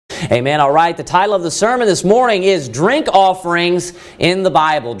Amen. All right, the title of the sermon this morning is Drink Offerings in the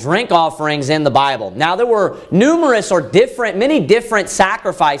Bible. Drink Offerings in the Bible. Now, there were many different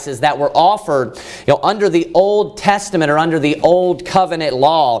sacrifices that were offered, under the Old Testament or under the Old Covenant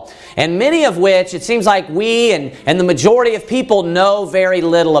law, and many of which it seems like we and the majority of people know very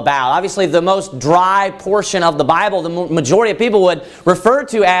little about. Obviously, the most dry portion of the Bible, the majority of people would refer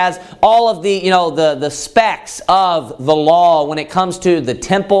to as all of the specs of the law when it comes to the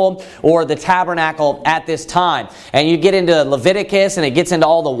temple or the tabernacle at this time. And you get into Leviticus and it gets into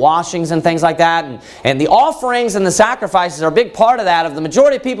all the washings and things like that. And the offerings and the sacrifices are a big part of that. Of the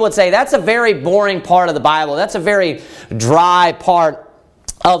majority of people would say that's a very boring part of the Bible. That's a very dry part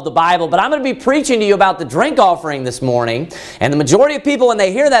of the Bible. But I'm going to be preaching to you about the drink offering this morning. And the majority of people, when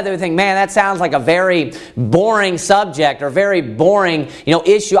they hear that, they would think, man, that sounds like a very boring subject or very boring,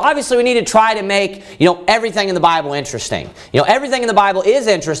 issue. Obviously, we need to try to make, everything in the Bible interesting. Everything in the Bible is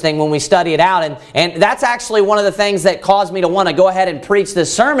interesting when we study it out. And that's actually one of the things that caused me to want to go ahead and preach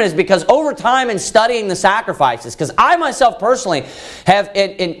this sermon, is because over time in studying the sacrifices, because I myself personally have,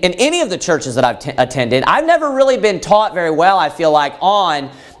 in any of the churches that I've attended, I've never really been taught very well, I feel like,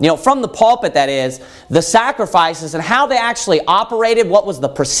 on from the pulpit, that is, the sacrifices and how they actually operated, what was the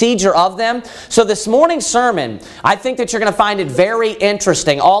procedure of them. So this morning's sermon, I think that you're going to find it very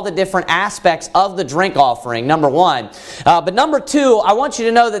interesting, all the different aspects of the drink offering, number one. But number two, I want you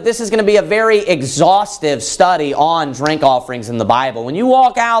to know that this is going to be a very exhaustive study on drink offerings in the Bible. When you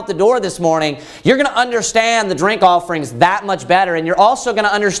walk out the door this morning, you're going to understand the drink offerings that much better, and you're also going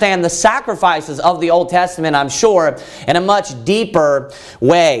to understand the sacrifices of the Old Testament, I'm sure, in a much deeper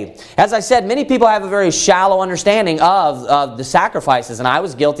way. As I said, many people have a very shallow understanding of the sacrifices, and I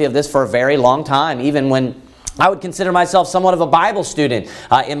was guilty of this for a very long time, even when I would consider myself somewhat of a Bible student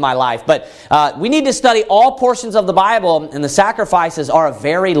in my life. But we need to study all portions of the Bible, and the sacrifices are a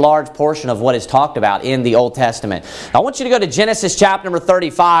very large portion of what is talked about in the Old Testament. I want you to go to Genesis chapter number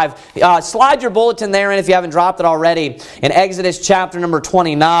 35. Slide your bulletin there in if you haven't dropped it already. In Exodus chapter number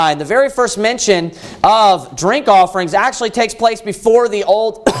 29, the very first mention of drink offerings actually takes place before the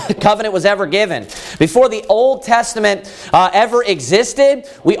Old Covenant was ever given. Before the Old Testament ever existed,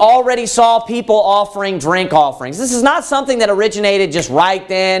 we already saw people offering drink offerings. This is not something that originated just right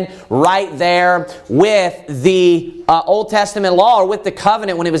then, right there with the Old Testament law or with the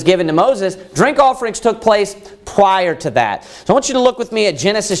covenant when it was given to Moses. Drink offerings took place prior to that. So I want you to look with me at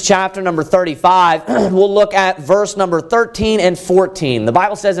Genesis chapter number 35. We'll look at verse number 13 and 14. The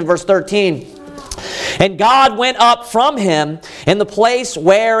Bible says in verse 13, "And God went up from him in the place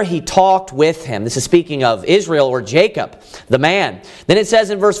where he talked with him." This is speaking of Israel or Jacob, the man. Then it says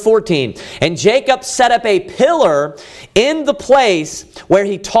in verse 14, "And Jacob set up a pillar in the place where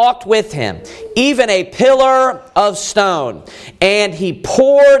he talked with him, even a pillar of stone. And he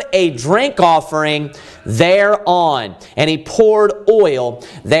poured a drink offering thereon, and he poured oil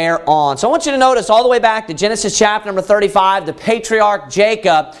thereon." So I want you to notice all the way back to Genesis chapter number 35, the patriarch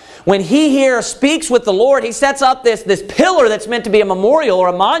Jacob, when he here speaks with the Lord, he sets up this pillar that's meant to be a memorial or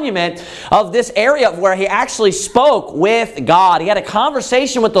a monument of this area where he actually spoke with God. He had a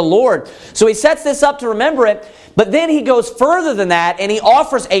conversation with the Lord. So he sets this up to remember it. But then he goes further than that, and he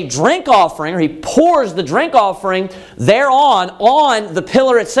offers a drink offering, or he pours the drink offering thereon on the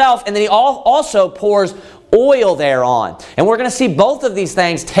pillar itself, and then he also pours oil thereon. And we're going to see both of these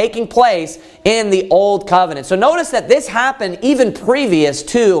things taking place in the Old Covenant. So notice that this happened even previous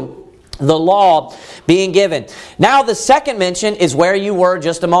to the law being given. Now the second mention is where you were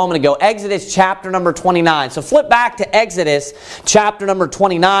just a moment ago. Exodus chapter number 29. So flip back to Exodus chapter number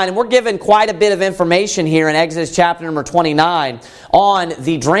 29. And we're given quite a bit of information here in Exodus chapter number 29 on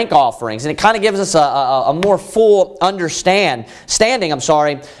the drink offerings. And it kind of gives us a more full understanding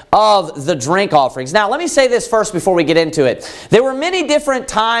of the drink offerings. Now let me say this first before we get into it. There were many different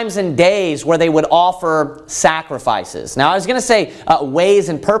times and days where they would offer sacrifices. Now I was going to say ways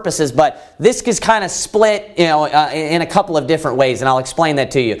and purposes, but this is kind of split, in a couple of different ways, and I'll explain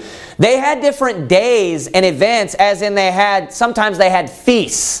that to you. They had different days and events, as in sometimes they had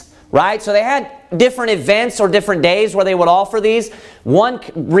feasts, right? So they had different events or different days where they would offer these. One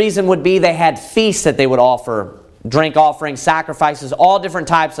reason would be they had feasts that they would offer, drink offerings, sacrifices, all different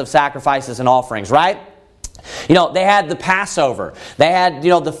types of sacrifices and offerings, right? They had the Passover. They had,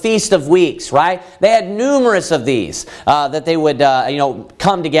 the Feast of Weeks, right? They had numerous of these that they would,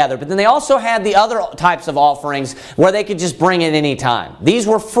 come together. But then they also had the other types of offerings where they could just bring it any time. These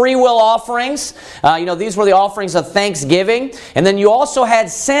were free will offerings. These were the offerings of thanksgiving. And then you also had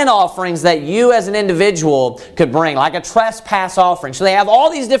sin offerings that you as an individual could bring, like a trespass offering. So they have all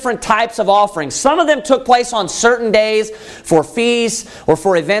these different types of offerings. Some of them took place on certain days for feasts or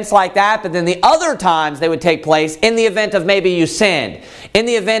for events like that. But then the other times they would take place in the event of maybe you sinned, in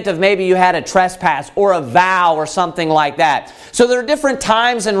the event of maybe you had a trespass or a vow or something like that. So there are different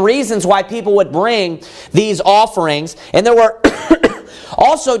times and reasons why people would bring these offerings, and there were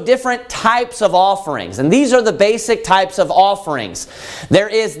also different types of offerings, and these are the basic types of offerings. There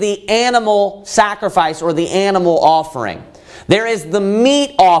is the animal sacrifice or the animal offering. There is the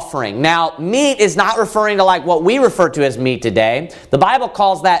meat offering. Now, meat is not referring to like what we refer to as meat today. The Bible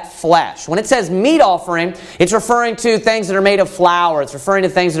calls that flesh. When it says meat offering, it's referring to things that are made of flour. It's referring to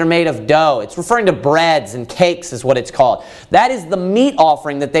things that are made of dough. It's referring to breads and cakes is what it's called. That is the meat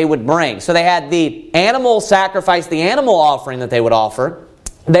offering that they would bring. So they had the animal sacrifice, the animal offering that they would offer.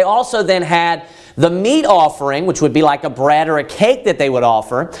 They also then had the meat offering, which would be like a bread or a cake that they would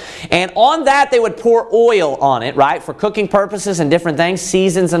offer. And on that, they would pour oil on it, right, for cooking purposes and different things,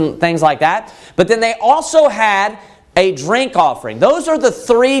 seasons and things like that. But then they also had a drink offering. Those are the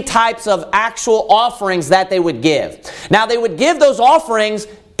three types of actual offerings that they would give. Now, they would give those offerings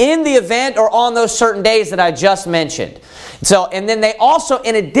in the event or on those certain days that I just mentioned. So, and then they also,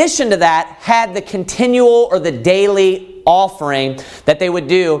 in addition to that, had the continual or the daily offering that they would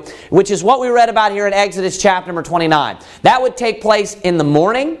do, which is what we read about here in Exodus chapter number 29. That would take place in the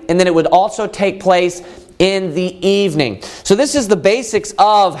morning, and then it would also take place in the evening. So this is the basics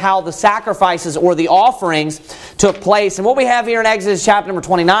of how the sacrifices or the offerings took place. And what we have here in Exodus chapter number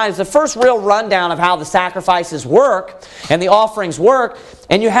 29 is the first real rundown of how the sacrifices work and the offerings work.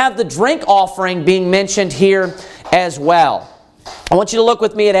 And you have the drink offering being mentioned here as well. I want you to look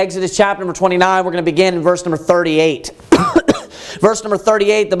with me at Exodus chapter number 29. We're going to begin in verse number 38. Verse number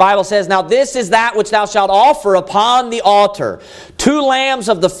 38, the Bible says, "Now this is that which thou shalt offer upon the altar, 2 lambs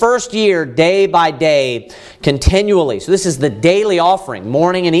of the first year, day by day, continually." So this is the daily offering,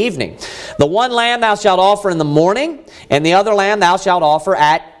 morning and evening. "The one lamb thou shalt offer in the morning, and the other lamb thou shalt offer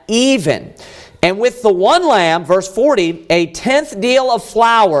at even. And with the one lamb," verse 40, "a 10th deal of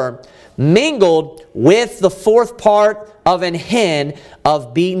flour mingled with the 4th part of an hin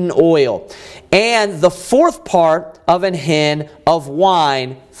of beaten oil, and the 4th part of an hin of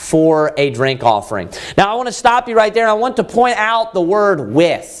wine for a drink offering." Now I want to stop you right there, and I want to point out the word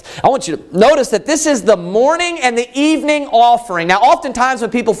 "with." I want you to notice that this is the morning and the evening offering. Now oftentimes when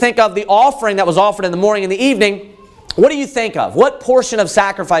people think of the offering that was offered in the morning and the evening, what do you think of? What portion of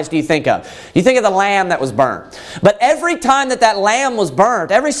sacrifice do you think of? You think of the lamb that was burnt. But every time that lamb was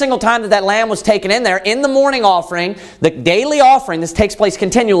burnt, every single time that lamb was taken in there, in the morning offering, the daily offering, this takes place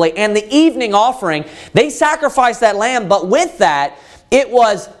continually, and the evening offering, they sacrificed that lamb. But with that, it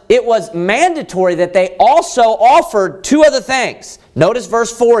was mandatory that they also offered 2 other things. Notice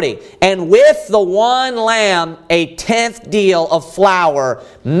verse 40. "And with the one lamb, a 10th deal of flour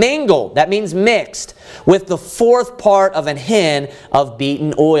mingled," that means mixed, "with the 4th part of an hin of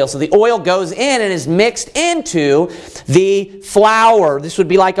beaten oil." So the oil goes in and is mixed into the flour. This would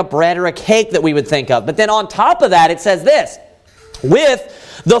be like a bread or a cake that we would think of. But then on top of that, it says this, "with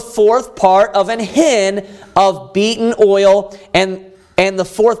the 4th part of an hin of beaten oil, and the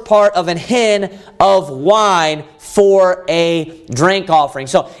 4th part of an hin of wine for a drink offering."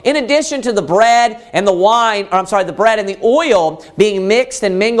 So in addition to the bread and the wine, the bread and the oil being mixed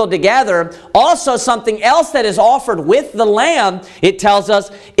and mingled together, also something else that is offered with the lamb, it tells us,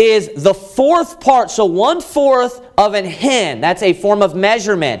 is the 4th part. So 1/4 of an hin, that's a form of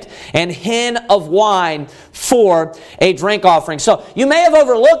measurement, and hin of wine for a drink offering. So you may have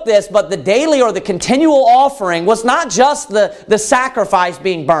overlooked this, but the daily or the continual offering was not just the sacrifice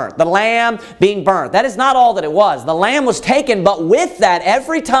being burnt, the lamb being burnt. That is not all that it was. The lamb was taken, but with that,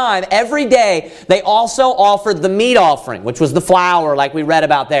 every time, every day, they also offered the meat offering, which was the flour like we read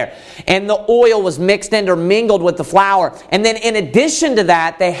about there. And the oil was mixed in or mingled with the flour. And then in addition to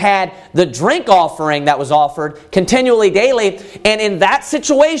that, they had the drink offering that was offered continually daily. And in that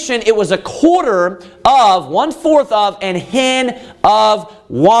situation, it was 1/4 of an hin of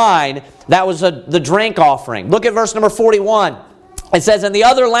wine. That was the drink offering. Look at verse number 41. It says, "And the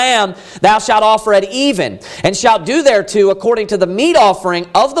other lamb thou shalt offer at even, and shalt do thereto according to the meat offering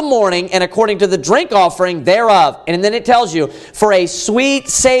of the morning, and according to the drink offering thereof." And then it tells you, "For a sweet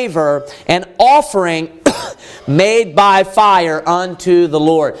savor, an offering made by fire unto the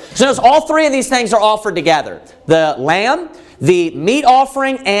Lord. So notice all three of these things are offered together. The lamb, the meat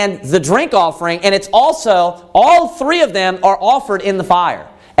offering, and the drink offering. And it's also, all three of them are offered in the fire.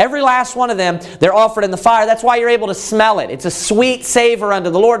 Every last one of them, they're offered in the fire. That's why you're able to smell it. It's a sweet savor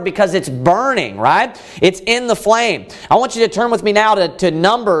unto the Lord because it's burning, right? It's in the flame. I want you to turn with me now to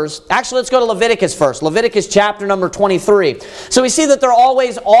Numbers. Actually, let's go to Leviticus first. Leviticus chapter number 23. So we see that they're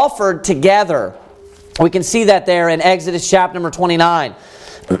always offered together. We can see that there in Exodus chapter number 29.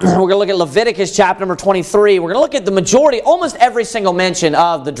 We're going to look at Leviticus chapter number 23. We're going to look at the majority, almost every single mention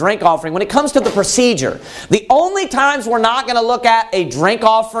of the drink offering when it comes to the procedure. The only times we're not going to look at a drink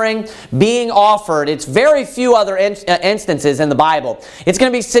offering being offered, it's very few other instances in the Bible. It's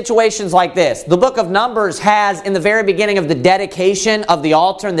going to be situations like this. The book of Numbers has, in the very beginning of the dedication of the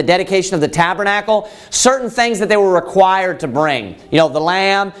altar and the dedication of the tabernacle, certain things that they were required to bring. You know, the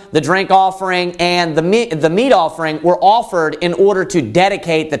lamb, the drink offering, and the meat offering were offered in order to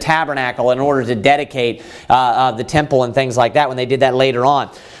dedicate the tabernacle, in order to dedicate the temple and things like that when they did that later on.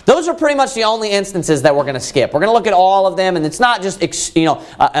 Those are pretty much the only instances that we're going to skip. We're going to look at all of them, and it's not just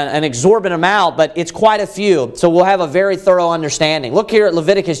an exorbitant amount, but it's quite a few. So we'll have a very thorough understanding. Look here at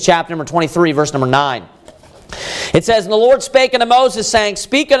Leviticus chapter number 23, verse number 9. It says, "And the Lord spake unto Moses, saying,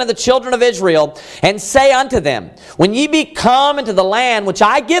 Speak unto the children of Israel, and say unto them, When ye be come into the land which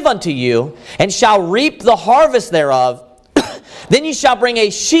I give unto you, and shall reap the harvest thereof, then ye shall bring a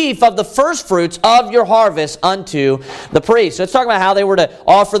sheaf of the firstfruits of your harvest unto the priest." So it's talking about how they were to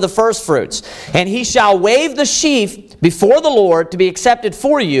offer the firstfruits. "And he shall wave the sheaf before the Lord to be accepted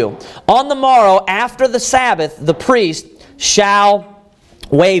for you. On the morrow after the Sabbath, the priest shall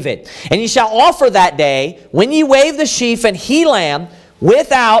wave it. And ye shall offer that day, when ye wave the sheaf and he lamb,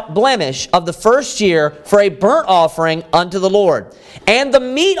 without blemish of the first year for a burnt offering unto the Lord. And the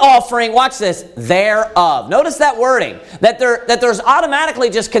meat offering," watch this, "thereof." Notice that wording, that there's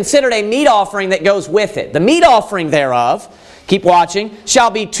automatically just considered a meat offering that goes with it. The meat offering thereof, keep watching, "shall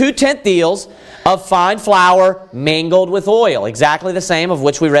be 2/10 eels of fine flour mingled with oil." Exactly the same of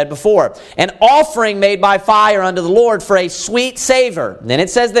which we read before. "An offering made by fire unto the Lord for a sweet savor." And then it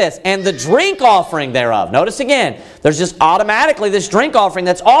says this, "And the drink offering thereof." Notice again, there's just automatically this drink offering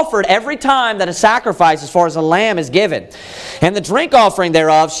that's offered every time that a sacrifice as far as a lamb is given. "And the drink offering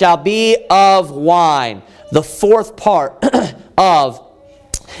thereof shall be of wine, the fourth part of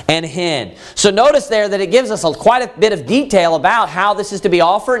an hin." So notice there that it gives us quite a bit of detail about how this is to be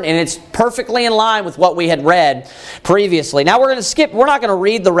offered, and it's perfectly in line with what we had read previously. Now we're going to skip, we're not going to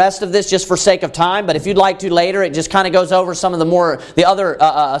read the rest of this just for sake of time, but if you'd like to later, it just kind of goes over some of the other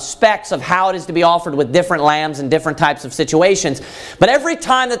specs of how it is to be offered with different lambs and different types of situations. But every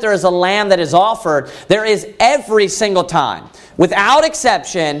time that there is a lamb that is offered, there is every single time, without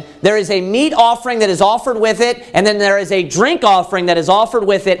exception, there is a meat offering that is offered with it, and then there is a drink offering that is offered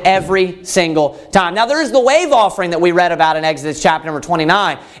with it every single time. Now there is the wave offering that we read about in Exodus chapter number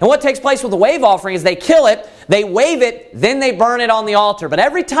 29. And what takes place with the wave offering is they kill it, they wave it, then they burn it on the altar. But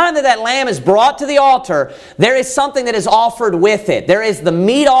every time that lamb is brought to the altar, there is something that is offered with it. There is the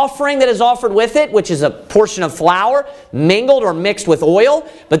meat offering that is offered with it, which is a portion of flour mingled or mixed with oil.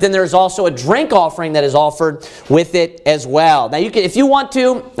 But then there's also a drink offering that is offered with it as well. Now you can, if you want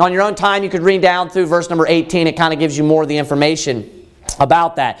to, on your own time, you could read down through verse number 18. It kind of gives you more of the information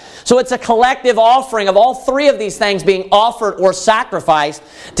about that. So it's a collective offering of all three of these things being offered or sacrificed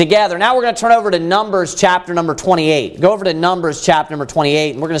together. Now we're going to turn over to Numbers chapter number 28. Go over to Numbers chapter number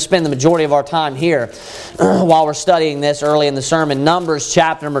 28, and we're going to spend the majority of our time here while we're studying this early in the sermon. Numbers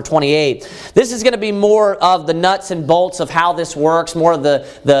chapter number 28. This is going to be more of the nuts and bolts of how this works, more of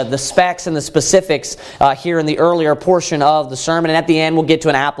the specs and the specifics here in the earlier portion of the sermon. And at the end, we'll get to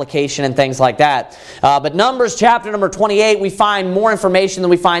an application and things like that. But Numbers chapter number 28, we find more information than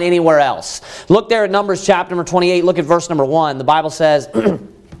we find anywhere else. Look there at Numbers chapter number 28. Look at verse number 1. The Bible says,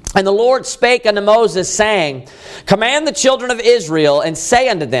 "And the Lord spake unto Moses, saying, Command the children of Israel, and say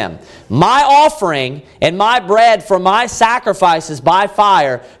unto them, My offering and my bread for my sacrifices by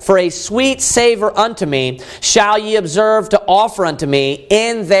fire, for a sweet savor unto me, shall ye observe to offer unto me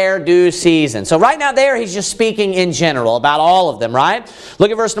in their due season." So right now there, he's just speaking in general about all of them, right?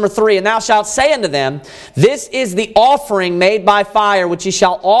 Look at verse number 3. "And thou shalt say unto them, This is the offering made by fire, which ye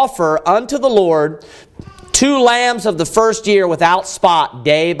shall offer unto the Lord, 2 lambs of the first year without spot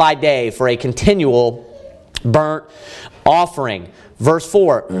day by day for a continual burnt offering." Verse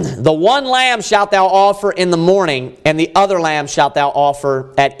 4, "The one lamb shalt thou offer in the morning, and the other lamb shalt thou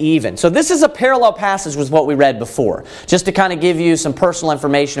offer at even." So this is a parallel passage with what we read before, just to kind of give you some personal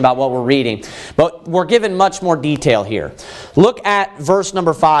information about what we're reading. But we're given much more detail here. Look at verse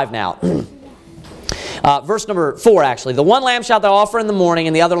number 5 now. Verse number 4, actually. The one lamb shalt thou offer in the morning,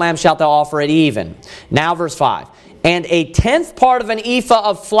 and the other lamb shalt thou offer at even. Now verse 5. And a 10th part of an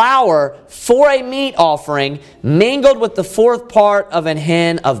ephah of flour for a meat offering, mingled with the 4th part of an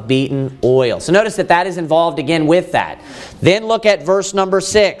hin of beaten oil. So notice that is involved again with that. Then look at verse number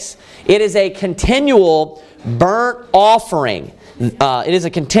 6. It is a continual burnt offering. It is a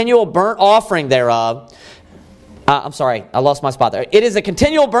continual burnt offering thereof. I'm sorry, I lost my spot there. It is a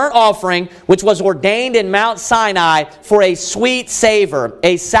continual burnt offering which was ordained in Mount Sinai for a sweet savor,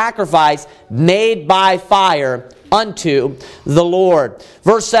 a sacrifice made by fire unto the Lord.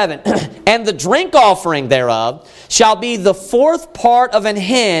 Verse 7, and the drink offering thereof shall be the 4th part of an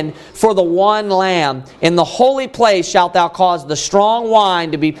hin for the one lamb. In the holy place shalt thou cause the strong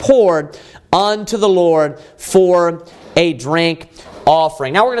wine to be poured unto the Lord for a drink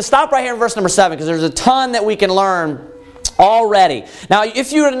offering. Now we're going to stop right here in verse number 7 because there's a ton that we can learn already. Now,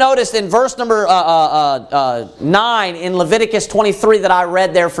 if you would have noticed in verse number 9 in Leviticus 23 that I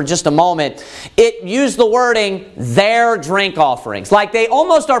read there for just a moment, it used the wording, their drink offerings. Like they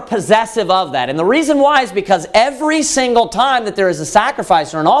almost are possessive of that. And the reason why is because every single time that there is a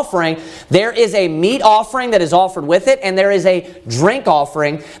sacrifice or an offering, there is a meat offering that is offered with it, and there is a drink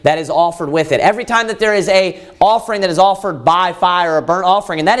offering that is offered with it. Every time that there is a offering that is offered by fire, a burnt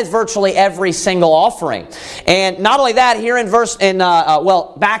offering, and that is virtually every single offering. And not only that, here in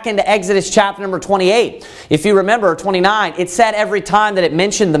back into Exodus chapter number 28, if you remember 29, it said every time that it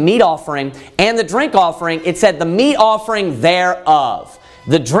mentioned the meat offering and the drink offering, it said the meat offering thereof,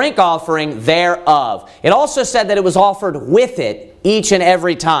 the drink offering thereof. It also said that it was offered with it each and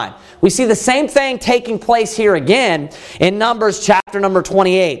every time. We see the same thing taking place here again in Numbers chapter number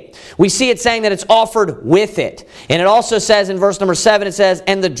 28. We see it saying that it's offered with it. And it also says in verse number 7, it says,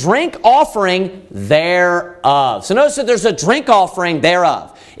 and the drink offering thereof. So notice that there's a drink offering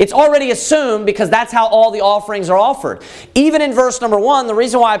thereof. It's already assumed because that's how all the offerings are offered. Even in verse number 1, the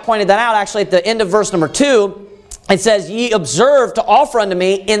reason why I pointed that out actually at the end of verse number 2, it says, ye observe to offer unto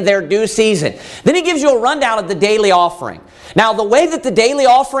me in their due season. Then he gives you a rundown of the daily offering. Now, the way that the daily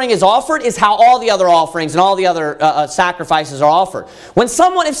offering is offered is how all the other offerings and all the other sacrifices are offered.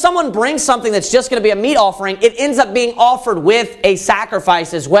 If someone brings something that's just going to be a meat offering, it ends up being offered with a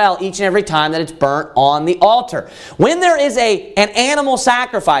sacrifice as well each and every time that it's burnt on the altar. When there is an animal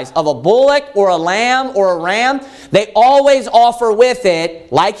sacrifice of a bullock or a lamb or a ram, they always offer with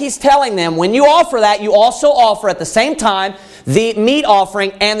it, like he's telling them, when you offer that, you also offer at the same time the meat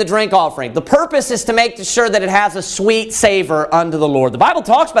offering and the drink offering. The purpose is to make sure that it has a sweet savor unto the Lord. The Bible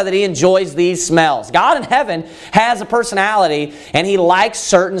talks about that he enjoys these smells. God in heaven has a personality and he likes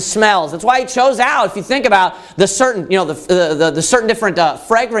certain smells. That's why he chose out, if you think about the certain, the certain different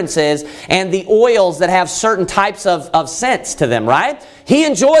fragrances and the oils that have certain types of scents to them, right? He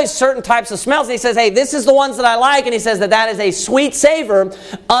enjoys certain types of smells. And he says, hey, this is the ones that I like. And he says that is a sweet savor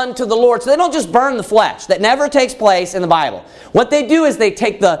unto the Lord. So they don't just burn the flesh. That never takes place in the Bible. What they do is they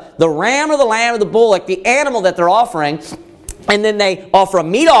take the ram or the lamb or the bullock, the animal that they're offering, and then they offer a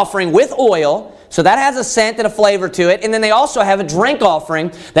meat offering with oil. So that has a scent and a flavor to it. And then they also have a drink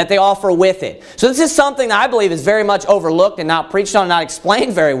offering that they offer with it. So this is something that I believe is very much overlooked and not preached on and not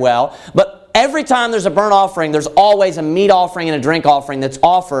explained very well. But every time there's a burnt offering, there's always a meat offering and a drink offering that's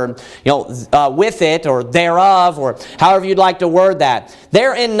offered, with it or thereof, or however you'd like to word that.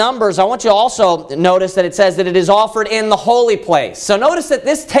 There in Numbers, I want you to also notice that it says that it is offered in the holy place. So notice that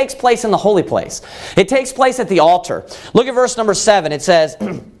this takes place in the holy place. It takes place at the altar. Look at verse number 7. It says,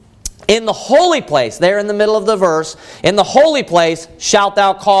 in the holy place, there in the middle of the verse, in the holy place shalt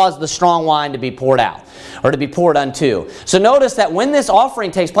thou cause the strong wine to be poured out, or to be poured unto. So notice that when this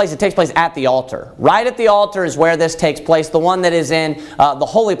offering takes place, it takes place at the altar. Right at the altar is where this takes place. The one that is in the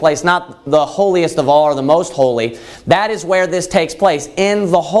holy place, not the holiest of all or the most holy. That is where this takes place,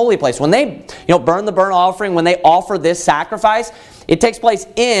 in the holy place. When they burn the burnt offering, when they offer this sacrifice, it takes place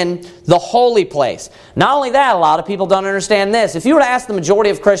in the holy place. Not only that, a lot of people don't understand this. If you were to ask the majority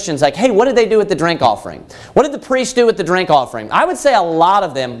of Christians, like, hey, what did they do with the drink offering? What did the priest do with the drink offering? I would say a lot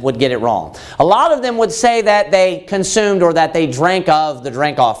of them would get it wrong. A lot of them would say that they consumed or that they drank of the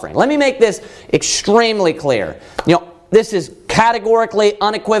drink offering. Let me make this extremely clear. This is categorically,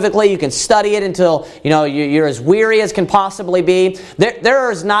 unequivocally, you can study it until you're as weary as can possibly be. There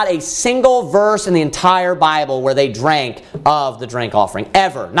is not a single verse in the entire Bible where they drank of the drink offering,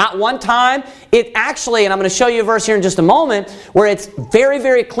 ever. Not one time. It actually, and I'm going to show you a verse here in just a moment, where it's very,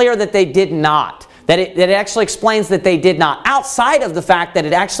 very clear that they did not. that it actually explains that they did not, outside of the fact that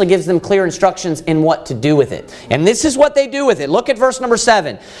it actually gives them clear instructions in what to do with it. And this is what they do with it. Look at verse number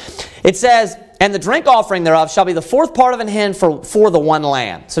 7. It says, and the drink offering thereof shall be the fourth part of an hin for the one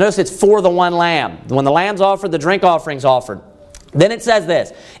lamb. So notice it's for the one lamb. When the lamb's offered, the drink offering's offered. Then it says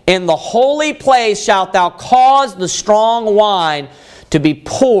this, in the holy place shalt thou cause the strong wine to be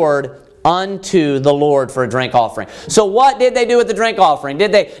poured unto the Lord for a drink offering. So what did they do with the drink offering?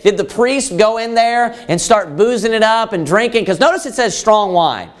 Did the priest go in there and start boozing it up and drinking? Because notice it says strong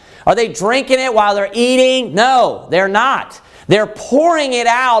wine. Are they drinking it while they're eating? No, they're not. They're pouring it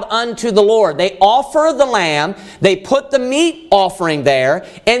out unto the Lord. They offer the lamb, they put the meat offering there,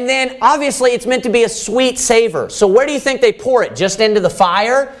 and then obviously it's meant to be a sweet savor. So where do you think they pour it? Just into the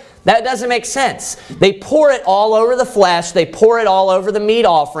fire? That doesn't make sense. They pour it all over the flesh. They pour it all over the meat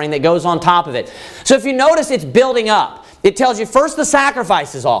offering that goes on top of it. So if you notice, it's building up. It tells you first the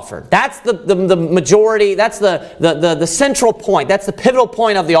sacrifice is offered. That's the majority, that's the central point. That's the pivotal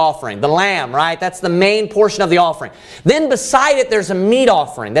point of the offering. The lamb, right? That's the main portion of the offering. Then beside it, there's a meat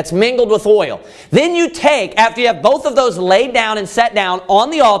offering that's mingled with oil. Then you take, after you have both of those laid down and set down on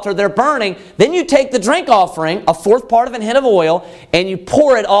the altar, they're burning, then you take the drink offering, a fourth part of an hin of oil, and you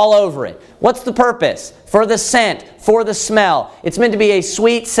pour it all over it. What's the purpose? For the scent, for the smell. It's meant to be a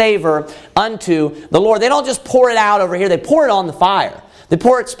sweet savor unto the Lord. They don't just pour it out over here. They pour it on the fire. They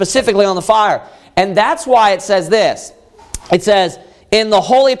pour it specifically on the fire. And that's why it says this. It says, in the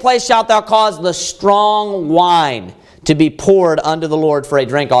holy place shalt thou cause the strong wine to be poured unto the Lord for a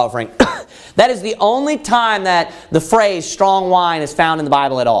drink offering. That is the only time that the phrase strong wine is found in the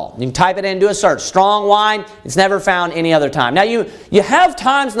Bible at all. You can type it in, do a search. Strong wine, it's never found any other time. Now you have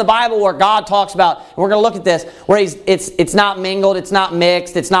times in the Bible where God talks about, and we're going to look at this, where it's not mingled, it's not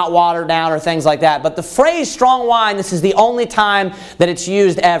mixed, it's not watered down or things like that. But the phrase strong wine, this is the only time that it's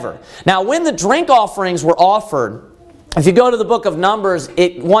used ever. Now when the drink offerings were offered, if you go to the book of Numbers,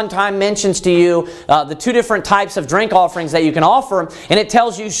 it one time mentions to you the two different types of drink offerings that you can offer, and it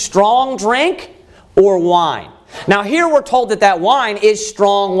tells you strong drink or wine. Now here we're told that wine is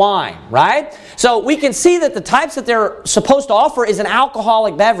strong wine, right? So we can see that the types that they're supposed to offer is an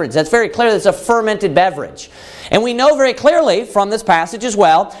alcoholic beverage. That's very clear. That's a fermented beverage. And we know very clearly from this passage as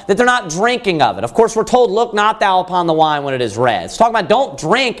well that they're not drinking of it. Of course, we're told, look not thou upon the wine when it is red. It's talking about don't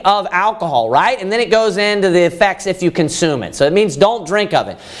drink of alcohol, right? And then it goes into the effects if you consume it. So it means don't drink of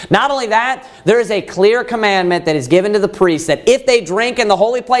it. Not only that, there is a clear commandment that is given to the priests that if they drink in the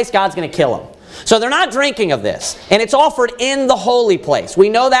holy place, God's going to kill them. So they're not drinking of this. And it's offered in the holy place. We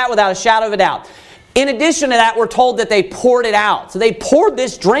know that without a shadow of a doubt. In addition to that, we're told that they poured it out. So they poured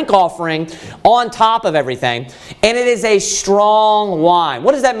this drink offering on top of everything. And it is a strong wine.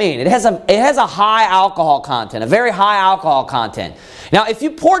 What does that mean? It has a high alcohol content, a very high alcohol content. Now, if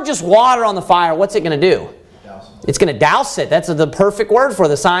you pour just water on the fire, what's it going to do? It's going to douse it. That's the perfect word for it,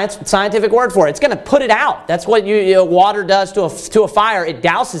 the scientific word for it. It's going to put it out. That's what water does to a fire. It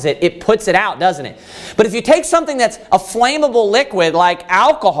douses it. It puts it out, doesn't it? But if you take something that's a flammable liquid like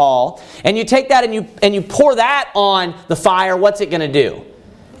alcohol, and you take that and you pour that on the fire, what's it going to do?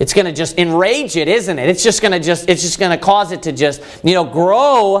 It's going to just enrage it, isn't it? It's just going to cause it to just,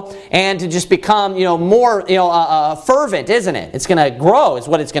 grow and to just become, more, fervent, isn't it? It's going to grow is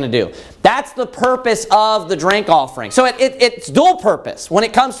what it's going to do. That's the purpose of the drink offering. So it's dual purpose when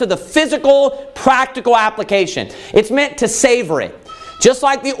it comes to the physical, practical application. It's meant to savor it. Just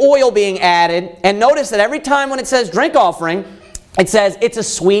like the oil being added. And notice that every time when it says drink offering, it says it's a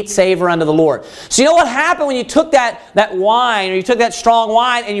sweet savor unto the Lord. So you know what happened when you took that wine, or you took that strong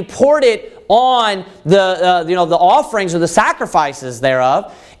wine, and you poured it on the offerings or the sacrifices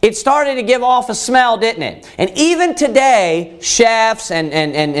thereof? It started to give off a smell, didn't it? And even today, chefs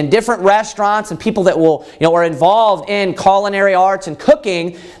and different restaurants and people that are involved in culinary arts and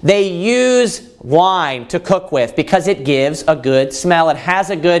cooking, they use wine to cook with because it gives a good smell. It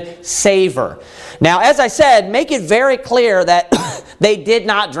has a good savor. Now, as I said, make it very clear that they did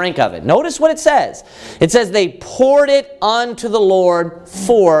not drink of it. Notice what it says. It says they poured it unto the Lord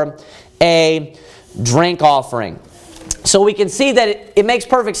for a drink offering. So we can see that it makes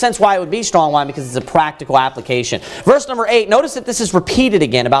perfect sense why it would be strong wine, because it's a practical application. Verse number 8, notice that this is repeated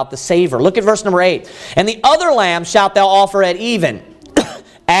again about the savor. Look at verse number 8. And the other lamb shalt thou offer at even,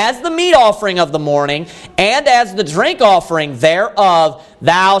 as the meat offering of the morning, and as the drink offering thereof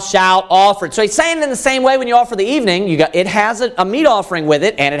thou shalt offer it. So he's saying in the same way when you offer the evening, it has a meat offering with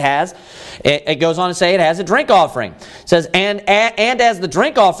it, and it goes on to say it has a drink offering. It says, and as the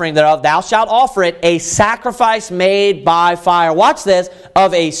drink offering thereof thou shalt offer it a sacrifice made by fire. Watch this,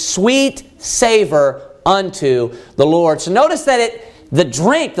 of a sweet savor unto the Lord. So notice that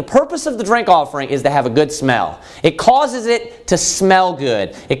the purpose of the drink offering is to have a good smell. It causes it to smell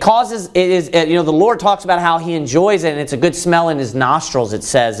good. The Lord talks about how He enjoys it, and it's a good smell in His nostrils, it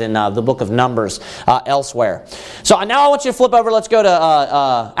says in the book of Numbers elsewhere. So now I want you to flip over. Let's go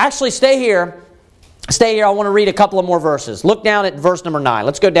to, actually stay here. Stay here. I want to read a couple of more verses. Look down at verse number 9.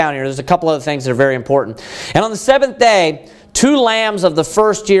 Let's go down here. There's a couple other things that are very important. And on the seventh day, 2 lambs of the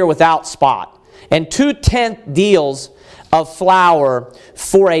first year without spot, and 2/10 deals of flour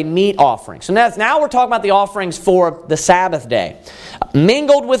for a meat offering. So now we're talking about the offerings for the Sabbath day.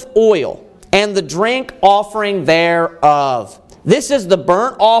 Mingled with oil, and the drink offering thereof. This is the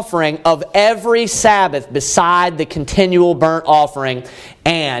burnt offering of every Sabbath beside the continual burnt offering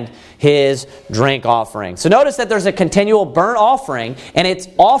and his drink offering. So notice that there's a continual burnt offering, and it's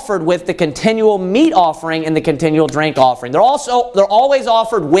offered with the continual meat offering and the continual drink offering. They're always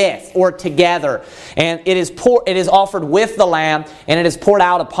offered with or together, and it is offered with the lamb, and it is poured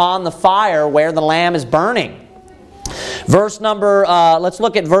out upon the fire where the lamb is burning. Let's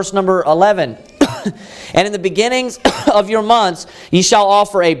look at verse number 11. And in the beginnings of your months ye shall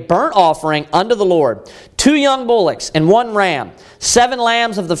offer a burnt offering unto the Lord, 2 young bullocks and 1 ram, 7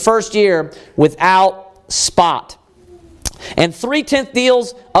 lambs of the first year without spot, and 3/10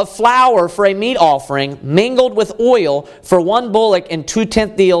 deals of flour for a meat offering, mingled with oil for 1 bullock, and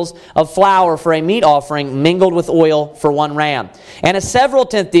 2/10 deals of flour for a meat offering, mingled with oil for 1 ram, and a several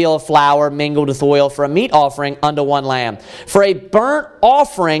tenth deal of flour mingled with oil for a meat offering unto 1 lamb, for a burnt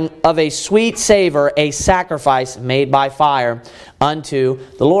offering of a sweet savor, a sacrifice made by fire unto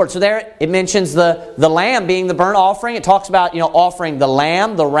the Lord. So there it mentions the lamb being the burnt offering. It talks about offering the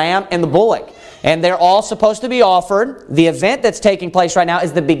lamb, the ram, and the bullock. And they're all supposed to be offered. The event that's taking place right now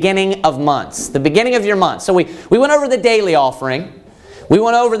is the beginning of months. The beginning of your month. So we went over the daily offering. We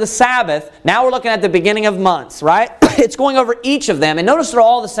went over the Sabbath. Now we're looking at the beginning of months, right? It's going over each of them. And notice they're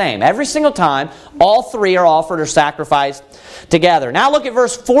all the same. Every single time, all 3 are offered or sacrificed together. Now look at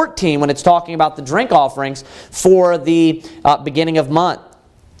verse 14 when it's talking about the drink offerings for the beginning of month.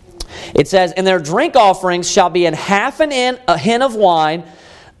 It says, and their drink offerings shall be in half a hin of wine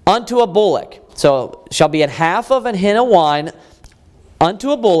unto a bullock. So shall be in half of an hin of wine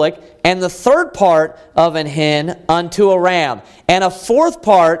unto a bullock, and the 3rd part of an hin unto a ram, and a 4th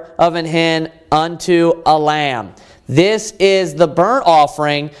part of an hin unto a lamb. This is the burnt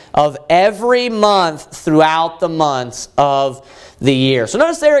offering of every month throughout the months of the year. So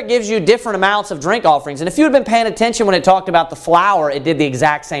notice there it gives you different amounts of drink offerings. And if you had been paying attention when it talked about the flour, it did the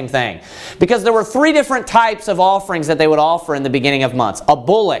exact same thing. Because there were 3 different types of offerings that they would offer in the beginning of months. A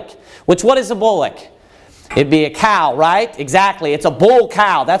bullock, which what is a bullock? It'd be a cow, right? Exactly. It's a bull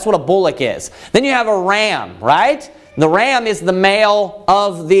cow. That's what a bullock is. Then you have a ram, right? The ram is the male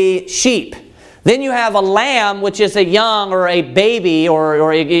of the sheep. Then you have a lamb, which is a young or a baby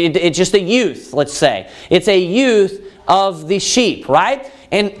or it's just a youth, let's say. It's a youth of the sheep, right?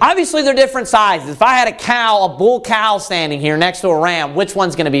 And obviously they're different sizes. If I had a bull cow standing here next to a ram, which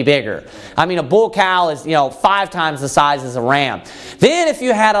one's going to be bigger? I mean, a bull cow is, 5 times the size as a ram. Then if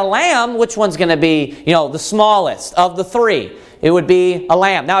you had a lamb, which one's going to be, the smallest of the 3? It would be a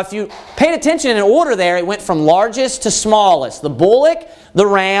lamb. Now, if you paid attention in order there, it went from largest to smallest. The bullock, the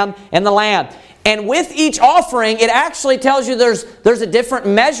ram, and the lamb. And with each offering, it actually tells you there's a different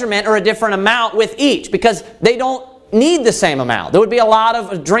measurement or a different amount with each, because they don't need the same amount. There would be a lot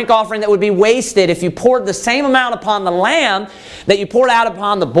of drink offering that would be wasted if you poured the same amount upon the lamb that you poured out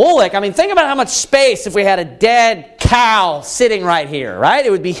upon the bullock. I mean, think about how much space if we had a dead cow sitting right here, right?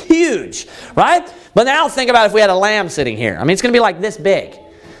 It would be huge, right? But now think about if we had a lamb sitting here. I mean, it's going to be like this big.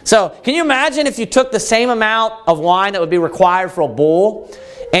 So can you imagine if you took the same amount of wine that would be required for a bull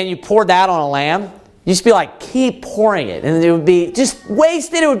and you poured that on a lamb? You just be like, keep pouring it, and it would be just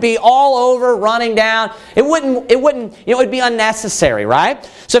wasted. It would be all over, running down. It wouldn't. It would be unnecessary, right?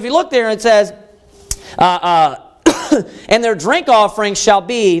 So if you look there, it says, and their drink offering shall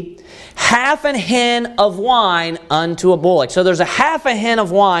be half an hin of wine unto a bullock. So there's a half a hin of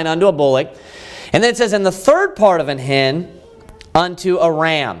wine unto a bullock, and then it says, and the 3rd part of an hin unto a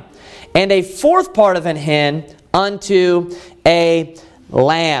ram, and a 4th part of an hin unto a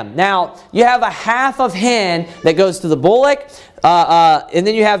lamb. Now, you have a half of hin that goes to the bullock, and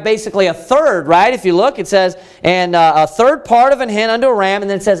then you have basically a 1/3, right? If you look, it says, and a 1/3 part of an hin unto a ram, and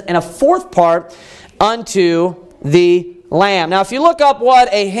then it says, and a 4th part unto the lamb. Now, if you look up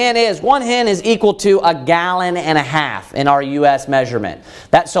what a hin is, 1 hin is equal to 1.5 gallons in our U.S. measurement.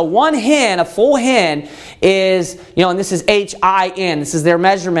 So 1 hin, a full hin, is, and this is HIN. This is their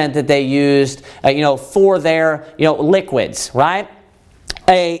measurement that they used, for their, liquids, right?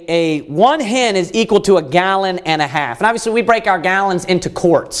 one hen is equal to 1.5 gallons. And obviously we break our gallons into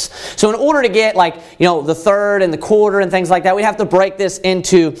quarts. So in order to get the third and the quarter and things like that, we have to break this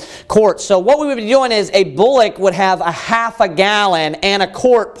into quarts. So what we would be doing is a bullock would have 1/2 gallon and a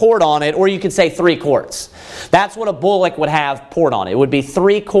quart poured on it, or you could say 3 quarts. That's what a bullock would have poured on it. It would be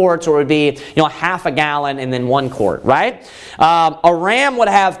 3 quarts, or it would be 1/2 gallon and then 1 quart, right? A ram would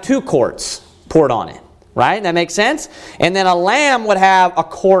have 2 quarts poured on it. Right? That makes sense? And then a lamb would have 1.5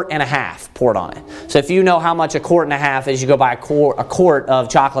 quarts poured on it. So if you know how much 1.5 quarts is, you go buy a quart of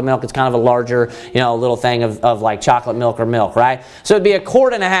chocolate milk. It's kind of a larger, little thing of like chocolate milk or milk, right? So it'd be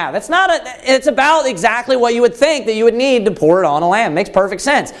 1.5 quarts. It's about exactly what you would think that you would need to pour it on a lamb. Makes perfect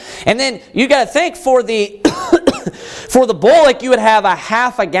sense. And then you got to think for the for the bullock, you would have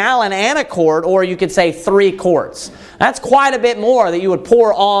 1/2 gallon and a quart, or you could say 3 quarts. That's quite a bit more that you would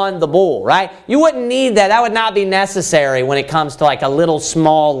pour on the bull, right? You wouldn't need that. That would not be necessary when it comes to like a little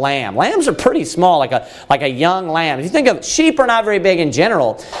small lamb. Lambs are pretty small, like a young lamb. If you think of sheep, are not very big in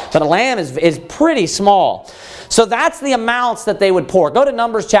general, but a lamb is pretty small. So that's the amounts that they would pour. Go to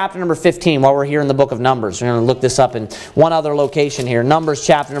Numbers chapter number 15 while we're here in the book of Numbers. We're going to look this up in one other location here. Numbers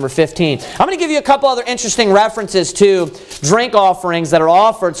chapter number 15. I'm going to give you a couple other interesting references to drink offerings that are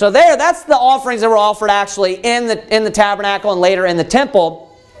offered. So that's the offerings that were offered actually in the tabernacle and later in the temple.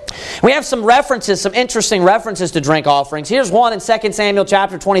 We have some references, some interesting references to drink offerings. Here's one in 2 Samuel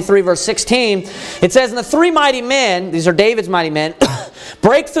chapter 23, verse 16. It says, "And the 3 mighty men," these are David's mighty men,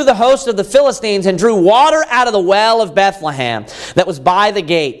 "break through the host of the Philistines and drew water out of the well of Bethlehem that was by the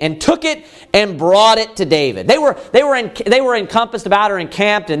gate, and took it and brought it to David." They were encompassed about or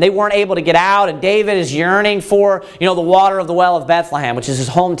encamped, and they weren't able to get out. And David is yearning for the water of the well of Bethlehem, which is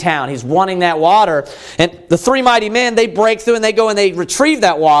his hometown. He's wanting that water. And the 3 mighty men, they break through and they go and they retrieve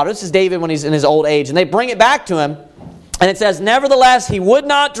that water. This is David when he's in his old age, and they bring it back to him. And it says, "Nevertheless, he would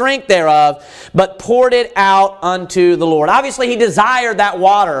not drink thereof, but poured it out unto the Lord." Obviously, he desired that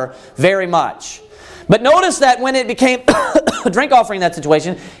water very much. But notice that when it became a drink offering in that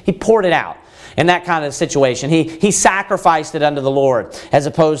situation, he poured it out. In that kind of situation, he sacrificed it unto the Lord as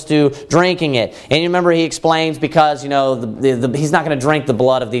opposed to drinking it. And you remember he explains because he's not going to drink the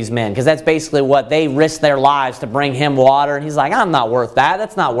blood of these men, because that's basically what they risked their lives to bring him water. And he's like, "I'm not worth that.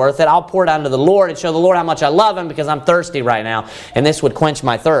 That's not worth it. I'll pour it unto the Lord and show the Lord how much I love him, because I'm thirsty right now, and this would quench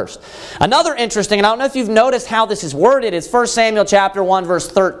my thirst." Another interesting, and I don't know if you've noticed how this is worded, is 1 Samuel chapter 1 verse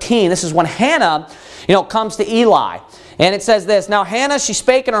 13. This is when Hannah comes to Eli. And it says this, "Now Hannah, she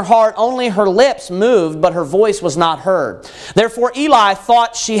spake in her heart, only her lips moved, but her voice was not heard. Therefore Eli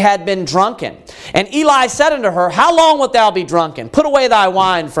thought she had been drunken. And Eli said unto her, How long wilt thou be drunken? Put away thy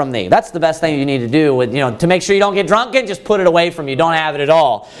wine from thee." That's the best thing you need to do to make sure you don't get drunken. Just put it away from you. Don't have it at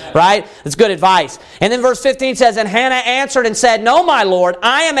all. Right? That's good advice. And then verse 15 says, "And Hannah answered and said, No, my Lord,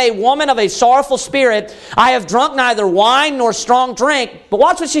 I am a woman of a sorrowful spirit. I have drunk neither wine nor strong drink." But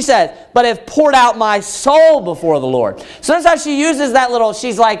watch what she says, "But have poured out my soul before the Lord." So notice how she uses that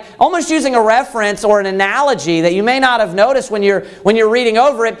she's like almost using a reference or an analogy that you may not have noticed when you're reading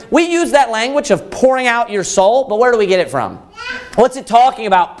over it. We use that language of pouring out your soul, but where do we get it from? What's it talking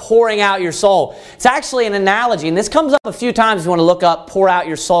about, pouring out your soul? It's actually an analogy, and this comes up a few times if you want to look up pour out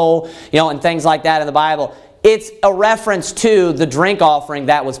your soul, and things like that in the Bible. It's a reference to the drink offering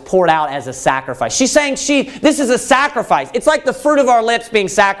that was poured out as a sacrifice. She's saying this is a sacrifice. It's like the fruit of our lips being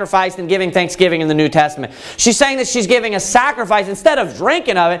sacrificed and giving thanksgiving in the New Testament. She's saying that she's giving a sacrifice. Instead of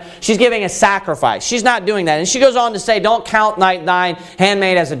drinking of it, she's giving a sacrifice. She's not doing that. And she goes on to say, "Don't count thine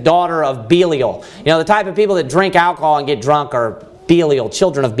handmaid as a daughter of Belial." The type of people that drink alcohol and get drunk are Belial,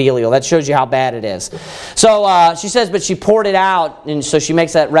 children of Belial. That shows you how bad it is. So she says, but she poured it out, and so she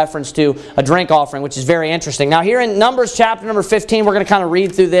makes that reference to a drink offering, which is very interesting. Now here in Numbers chapter number 15, we're going to kind of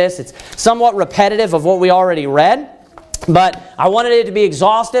read through this. It's somewhat repetitive of what we already read, but I wanted it to be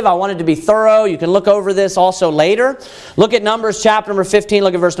exhaustive. I wanted it to be thorough. You can look over this also later. Look at Numbers chapter number 15.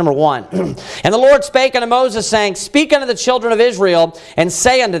 Look at verse number 1. "And the Lord spake unto Moses, saying, Speak unto the children of Israel, and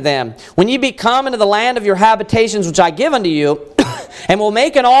say unto them, When ye be come into the land of your habitations, which I give unto you, and will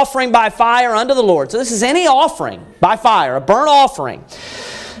make an offering by fire unto the Lord." So this is any offering by fire, a burnt offering,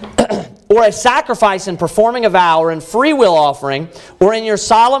 or a sacrifice in performing a vow, or in free will offering, or in your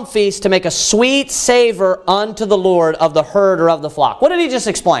solemn feast, to make a sweet savor unto the Lord of the herd or of the flock. What did he just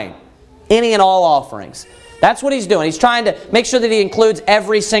explain? Any and all offerings. That's what he's doing. He's trying to make sure that he includes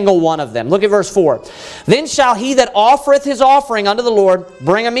every single one of them. Look at verse 4. "Then shall he that offereth his offering unto the Lord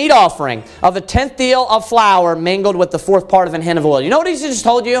bring a meat offering of a 10th deal of flour mingled with the 4th part of an hin of oil." You know what he just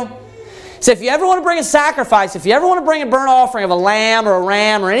told you? So if you ever want to bring a sacrifice, if you ever want to bring a burnt offering of a lamb or a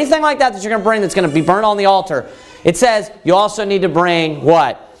ram or anything like that you're going to bring that's going to be burnt on the altar, it says you also need to bring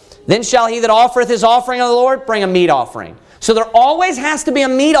what? Then shall he that offereth his offering unto the Lord bring a meat offering. So there always has to be a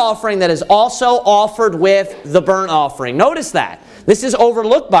meat offering that is also offered with the burnt offering. Notice that. This is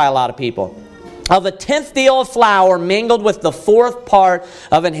overlooked by a lot of people. Of a 10th deal of flour mingled with the 4th part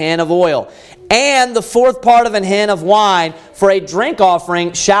of an hin of oil, and the 4th part of an hin of wine, for a drink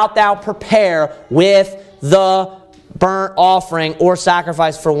offering shalt thou prepare with the burnt offering or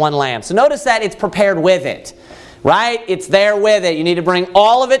sacrifice for one lamb. So notice that it's prepared with it. Right? It's there with it. You need to bring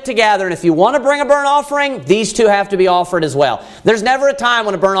all of it together. And if you want to bring a burnt offering, these two have to be offered as well. There's never a time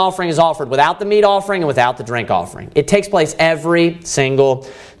when a burnt offering is offered without the meat offering and without the drink offering. It takes place every single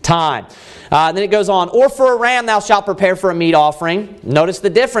time. Then it goes on, or for a ram thou shalt prepare for a meat offering. Notice the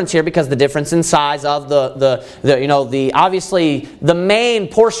difference here, because the difference in size of obviously the main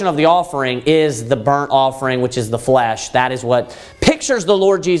portion of the offering is the burnt offering, which is the flesh. That is what pictures the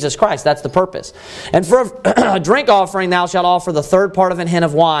Lord Jesus Christ. That's the purpose. And for a drink offering thou shalt offer the 3rd part of an hin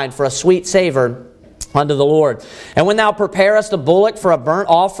of wine for a sweet savor unto the Lord. And when thou preparest a bullock for a burnt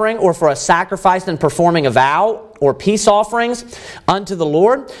offering, or for a sacrifice in performing a vow, or peace offerings unto the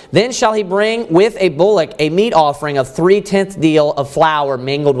Lord, then shall he bring with a bullock a meat offering of 3/10 deal of flour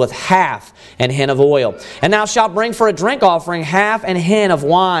mingled with half an hin of oil. And thou shalt bring for a drink offering half an hin of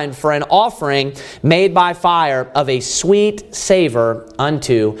wine for an offering made by fire of a sweet savor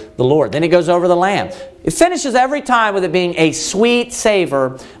unto the Lord. Then it goes over the lamb. It finishes every time with it being a sweet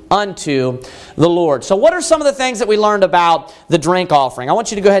savor unto the Lord. So what are some of the things that we learned about the drink offering? I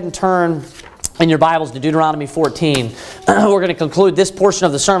want you to go ahead and turn in your Bibles to Deuteronomy 14. We're going to conclude this portion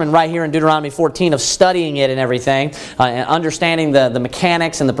of the sermon right here in Deuteronomy 14 of studying it and everything, and understanding the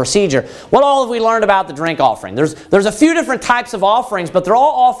mechanics and the procedure. What all have we learned about the drink offering? There's a few different types of offerings, but they're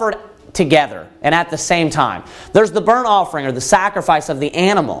all offered together and at the same time. There's the burnt offering, or the sacrifice of the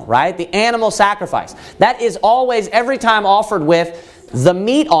animal, right? The animal sacrifice. That is always, every time, offered with the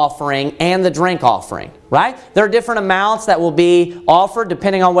meat offering and the drink offering, right? There are different amounts that will be offered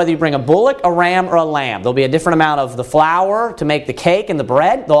depending on whether you bring a bullock, a ram, or a lamb. There'll be a different amount of the flour to make the cake and the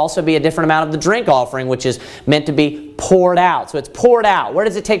bread. There'll also be a different amount of the drink offering, which is meant to be poured out. So it's poured out. Where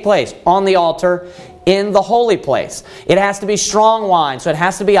does it take place? On the altar, in the holy place. It has to be strong wine, so it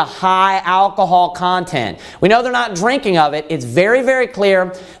has to be a high alcohol content. We know they're not drinking of it. It's very, very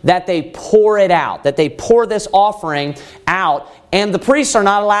clear that they pour it out, that they pour this offering out. And the priests are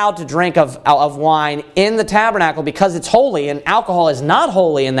not allowed to drink of wine in the tabernacle because it's holy, and alcohol is not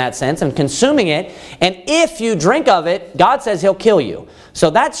holy in that sense, and consuming it. And if you drink of it, God says He'll kill you.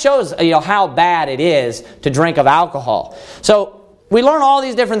 So that shows how bad it is to drink of alcohol. So we learn all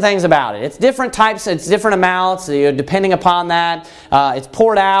these different things about it. It's different types, it's different amounts, depending upon that. It's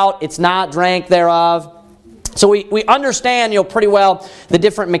poured out, it's not drank thereof. So we understand pretty well the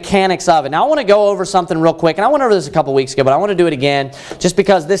different mechanics of it. Now I want to go over something real quick, and I went over this a couple weeks ago, but I want to do it again just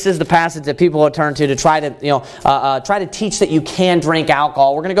because this is the passage that people will turn to try to teach that you can drink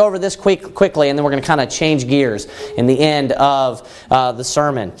alcohol. We're going to go over this quickly, and then we're going to kind of change gears in the end of the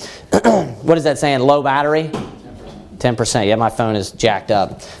sermon. What is that saying? Low battery? 10%. Yeah, my phone is jacked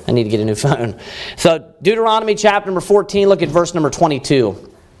up. I need to get a new phone. So Deuteronomy chapter number 14, look at verse number 22.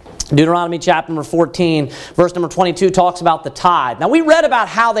 Deuteronomy chapter number 14, verse number 22 talks about the tithe. Now we read about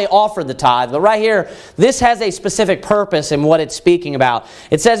how they offered the tithe, but right here, this has a specific purpose in what it's speaking about.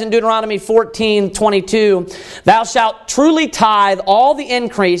 It says in Deuteronomy 14:22, "Thou shalt truly tithe all the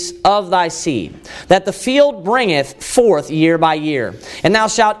increase of thy seed, that the field bringeth forth year by year. And thou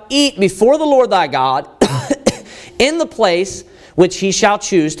shalt eat before the Lord thy God in the place which He shall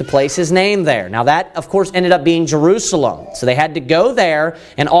choose to place His name there." Now that, of course, ended up being Jerusalem. So they had to go there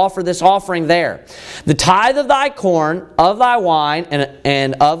and offer this offering there. "The tithe of thy corn, of thy wine,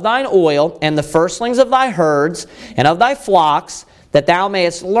 and of thine oil, and the firstlings of thy herds, and of thy flocks, that thou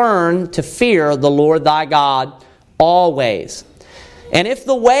mayest learn to fear the Lord thy God always. And if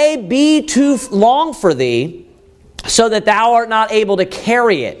the way be too long for thee, so that thou art not able to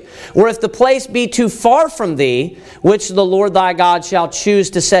carry it, or if the place be too far from thee, which the Lord thy God shall choose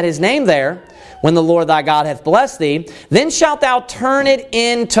to set His name there, when the Lord thy God hath blessed thee, then shalt thou turn it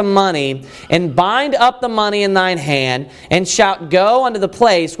into money, and bind up the money in thine hand, and shalt go unto the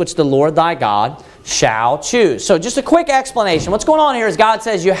place which the Lord thy God shall choose." So just a quick explanation. What's going on here is God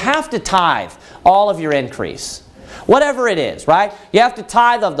says you have to tithe all of your increase. Whatever it is, right? You have to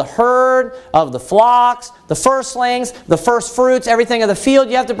tithe of the herd, of the flocks, the firstlings, the first fruits, everything of the field.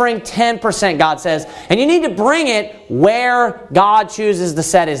 You have to bring 10%, God says. And you need to bring it where God chooses to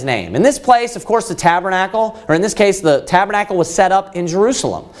set His name. In this place, of course, the tabernacle, or in this case, the tabernacle was set up in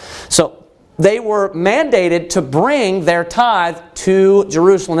Jerusalem. So they were mandated to bring their tithe to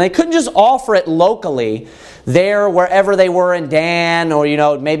Jerusalem. They couldn't just offer it locally there wherever they were in Dan, or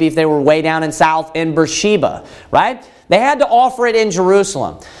maybe if they were way down in south in Beersheba, right? They had to offer it in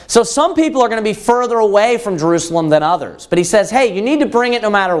Jerusalem. So some people are going to be further away from Jerusalem than others. But he says, hey, you need to bring it no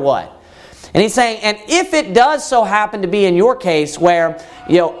matter what. And he's saying, and if it does so happen to be in your case where,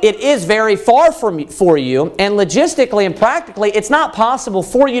 it is very far for you, and logistically and practically it's not possible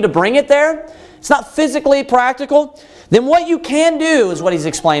for you to bring it there, it's not physically practical, then what you can do is what he's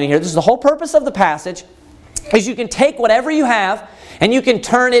explaining here. This is the whole purpose of the passage, is you can take whatever you have and you can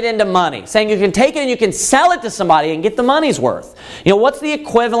turn it into money. Saying you can take it and you can sell it to somebody and get the money's worth. What's the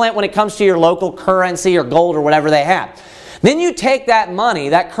equivalent when it comes to your local currency or gold or whatever they have? Then you take that money,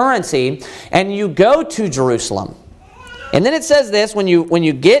 that currency, and you go to Jerusalem. And then it says this, when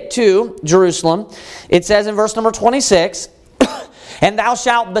you get to Jerusalem, it says in verse number 26, and thou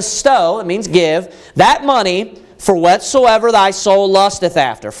shalt bestow, it means give, that money for whatsoever thy soul lusteth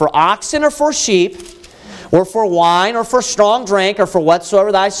after, for oxen or for sheep, or for wine, or for strong drink, or for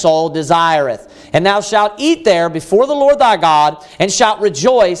whatsoever thy soul desireth. And thou shalt eat there before the Lord thy God, and shalt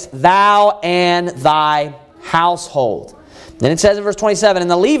rejoice, thou and thy household. Then it says in verse 27,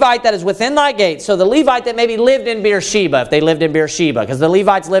 and the Levite that is within thy gates, so the Levite that maybe lived in Beersheba, if they lived in Beersheba, because the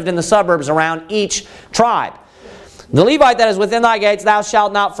Levites lived in the suburbs around each tribe. The Levite that is within thy gates, thou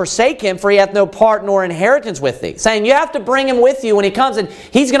shalt not forsake him, for he hath no part nor inheritance with thee. Saying you have to bring him with you when he comes, and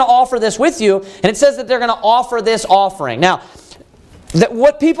he's going to offer this with you. And it says that they're going to offer this offering. Now,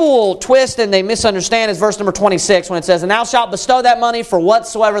 what people will twist and they misunderstand is verse number 26 when it says, and thou shalt bestow that money for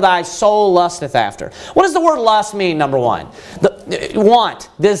whatsoever thy soul lusteth after. What does the word lust mean, number one? Want,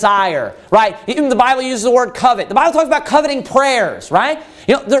 desire, right? Even the Bible uses the word covet. The Bible talks about coveting prayers, right?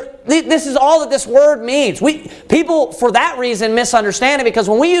 This is all that this word means. People, for that reason, misunderstand it, because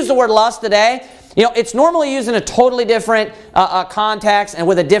when we use the word lust today, it's normally used in a totally different context and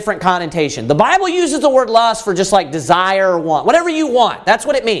with a different connotation. The Bible uses the word lust for just like desire or want. Whatever you want, that's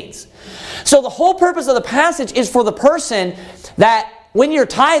what it means. So the whole purpose of the passage is for the person that when you're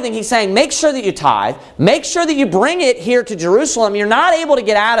tithing, he's saying, make sure that you tithe. Make sure that you bring it here to Jerusalem. You're not able to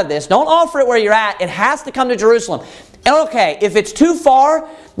get out of this. Don't offer it where you're at. It has to come to Jerusalem. And okay, if it's too far,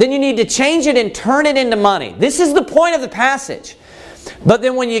 then you need to change it and turn it into money. This is the point of the passage. But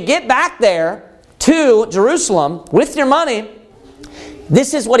then when you get back there to Jerusalem with your money,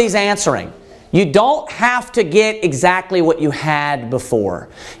 this is what he's answering. You don't have to get exactly what you had before.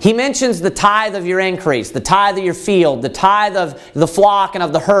 He mentions the tithe of your increase, the tithe of your field, the tithe of the flock and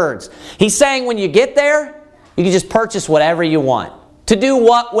of the herds. He's saying when you get there, you can just purchase whatever you want. To do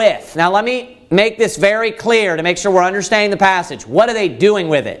what with? Now let me make this very clear to make sure we're understanding the passage. What are they doing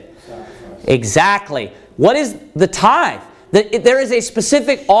with it? Exactly. What is the tithe? There is a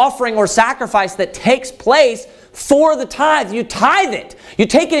specific offering or sacrifice that takes place for the tithe. You tithe it. You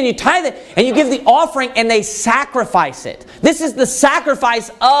take it and you tithe it, and you give the offering, and they sacrifice it. This is the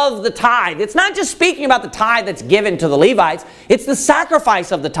sacrifice of the tithe. It's not just speaking about the tithe that's given to the Levites. It's the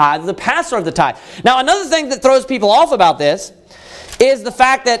sacrifice of the tithe, the passer of the tithe. Now, another thing that throws people off about this is the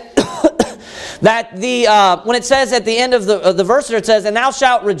fact that when it says at the end of the verse there, it says, and thou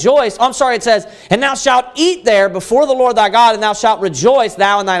shalt rejoice. It says, and thou shalt eat there before the Lord thy God, and thou shalt rejoice,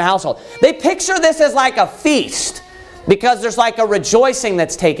 thou and thine household. They picture this as like a feast, because there's like a rejoicing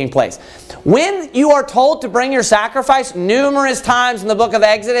that's taking place. When you are told to bring your sacrifice, numerous times in the book of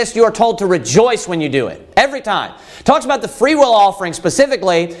Exodus, you are told to rejoice when you do it. Every time. It talks about the free will offering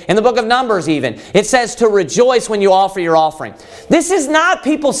specifically in the book of Numbers even. It says to rejoice when you offer your offering. This is not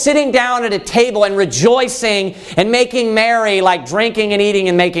people sitting down at a table and rejoicing and making merry, like drinking and eating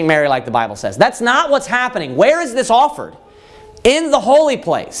and making merry like the Bible says. That's not what's happening. Where is this offered? In the holy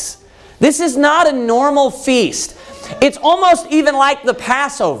place. This is not a normal feast. It's almost even like the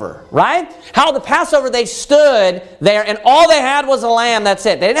Passover, right? How the Passover, they stood there and all they had was a lamb, that's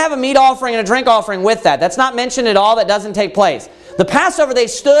it. They didn't have a meat offering and a drink offering with that. That's not mentioned at all. That doesn't take place. The Passover, they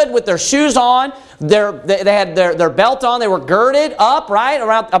stood with their shoes on, they had their belt on, they were girded up, right,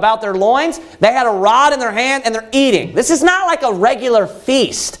 about their loins. They had a rod in their hand and they're eating. This is not like a regular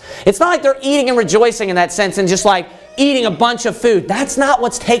feast. It's not like they're eating and rejoicing in that sense and just like eating a bunch of food. That's not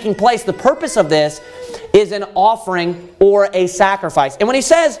what's taking place. The purpose of this is an offering or a sacrifice. And when he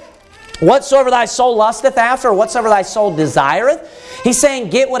says, whatsoever thy soul lusteth after, or whatsoever thy soul desireth, he's saying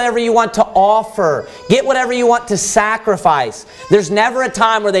get whatever you want to offer. Get whatever you want to sacrifice. There's never a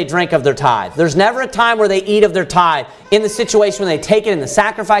time where they drink of their tithe. There's never a time where they eat of their tithe in the situation when they take it in the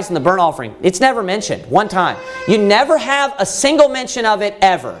sacrifice and the burnt offering. It's never mentioned one time. You never have a single mention of it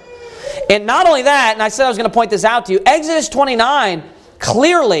ever. And not only that, and I said I was going to point this out to you, Exodus 29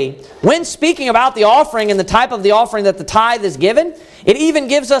 clearly, when speaking about the offering and the type of the offering that the tithe is given, it even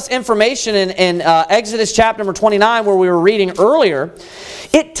gives us information in Exodus chapter number 29 where we were reading earlier.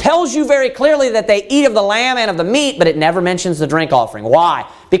 It tells you very clearly that they eat of the lamb and of the meat, but it never mentions the drink offering. Why?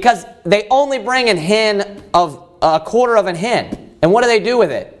 Because they only bring a hen of a quarter of an hin. And what do they do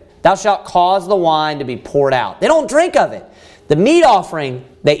with it? Thou shalt cause the wine to be poured out. They don't drink of it. The meat offering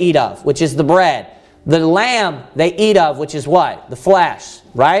they eat of, which is the bread. The lamb they eat of, which is what? The flesh,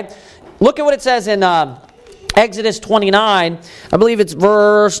 right? Look at what it says in Exodus 29. I believe it's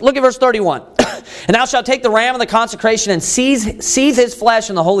look at verse 31. And thou shalt take the ram of the consecration and seethe his flesh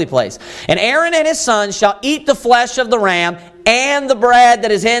in the holy place. And Aaron and his sons shall eat the flesh of the ram and the bread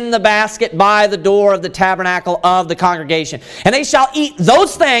that is in the basket by the door of the tabernacle of the congregation. And they shall eat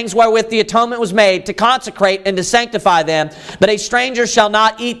those things wherewith the atonement was made to consecrate and to sanctify them. But a stranger shall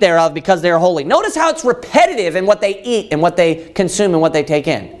not eat thereof because they are holy. Notice how it's repetitive in what they eat and what they consume and what they take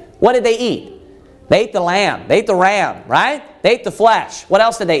in. What did they eat? They ate the lamb. They ate the ram, right? They ate the flesh. What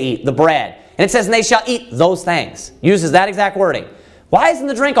else did they eat? The bread. And it says, and they shall eat those things. Uses that exact wording. Why isn't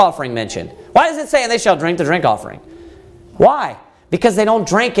the drink offering mentioned? Why does it say, and they shall drink the drink offering? Why? Because they don't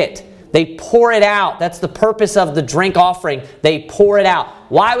drink it. They pour it out. That's the purpose of the drink offering. They pour it out.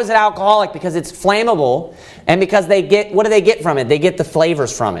 Why was it alcoholic? Because it's flammable, and because they get, what do they get from it? They get the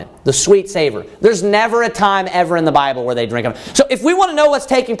flavors from it, the sweet savor. There's never a time ever in the Bible where they drink them. So if we want to know what's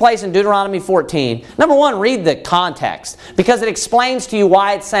taking place in Deuteronomy 14, number one, read the context, because it explains to you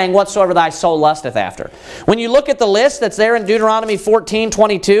why it's saying, whatsoever thy soul lusteth after. When you look at the list that's there in Deuteronomy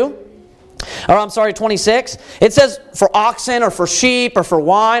 14:22, 26. It says for oxen or for sheep or for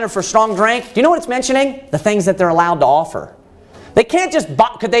wine or for strong drink. Do you know what it's mentioning? The things that they're allowed to offer. They can't just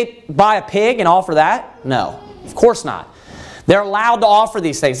buy, could they buy a pig and offer that? No, of course not. They're allowed to offer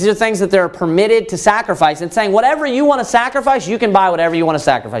these things. These are things that they're permitted to sacrifice. It's saying whatever you want to sacrifice, you can buy whatever you want to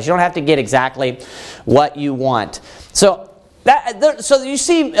sacrifice. You don't have to get exactly what you want. So you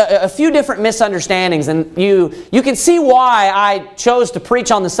see a few different misunderstandings, and you can see why I chose to preach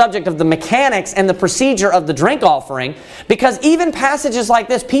on the subject of the mechanics and the procedure of the drink offering, because even passages like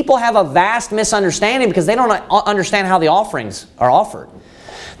this, people have a vast misunderstanding because they don't understand how the offerings are offered.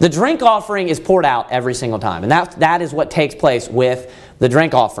 The drink offering is poured out every single time, and that is what takes place with the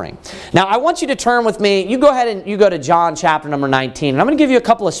drink offering. Now, I want you to turn with me. You go ahead and you go to John chapter number 19. And I'm going to give you a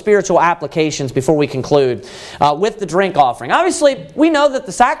couple of spiritual applications before we conclude with the drink offering. Obviously, we know that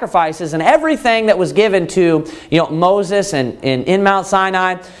the sacrifices and everything that was given to Moses and in Mount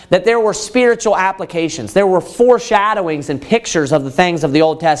Sinai, that there were spiritual applications. There were foreshadowings and pictures of the things of the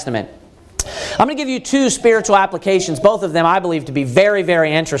Old Testament. I'm going to give you two spiritual applications, both of them I believe to be very,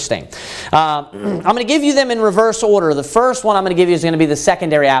 very interesting. I'm going to give you them in reverse order. The first one I'm going to give you is going to be the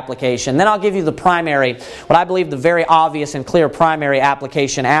secondary application. Then I'll give you the primary, what I believe the very obvious and clear primary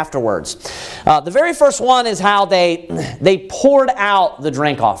application afterwards. The very first one is how they poured out the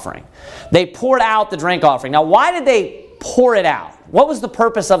drink offering. They poured out the drink offering. Now, why did they pour it out? What was the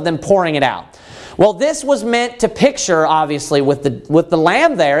purpose of them pouring it out? Well, this was meant to picture, obviously, with the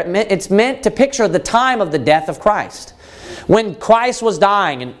lamb there, it's meant to picture the time of the death of Christ. When Christ was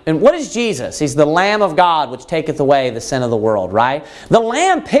dying, and what is Jesus? He's the Lamb of God, which taketh away the sin of the world, right? The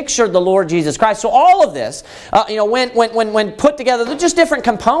lamb pictured the Lord Jesus Christ. So all of this, when put together, they're just different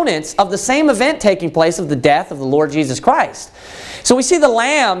components of the same event taking place of the death of the Lord Jesus Christ. So we see the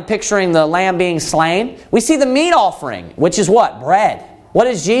lamb picturing the lamb being slain. We see the meat offering, which is what? Bread. What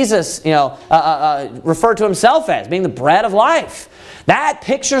does Jesus, refer to himself as? Being the bread of life. That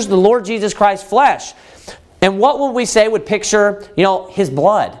pictures the Lord Jesus Christ's flesh. And what would we say would picture, his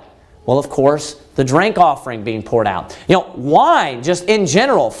blood? Well, of course, the drink offering being poured out. Wine, just in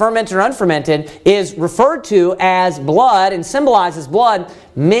general, fermented or unfermented, is referred to as blood and symbolizes blood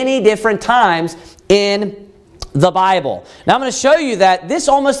many different times in the Bible. Now I'm going to show you that this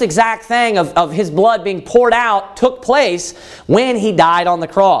almost exact thing of his blood being poured out took place when he died on the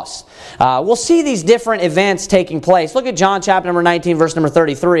cross. We'll see these different events taking place. Look at John chapter number 19, verse number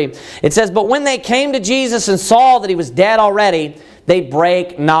 33. It says, "But when they came to Jesus and saw that he was dead already, they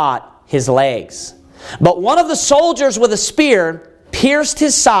brake not his legs. But one of the soldiers with a spear pierced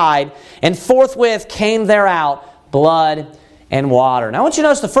his side, and forthwith came there out blood and water." Now I want you to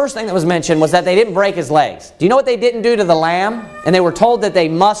notice the first thing that was mentioned was that they didn't break his legs. Do you know what they didn't do to the lamb? And they were told that they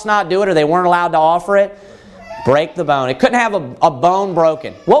must not do it or they weren't allowed to offer it? Break the bone. It couldn't have a bone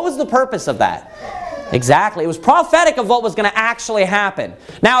broken. What was the purpose of that? Exactly. It was prophetic of what was going to actually happen.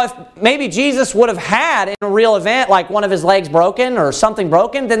 Now, if maybe Jesus would have had in a real event like one of his legs broken or something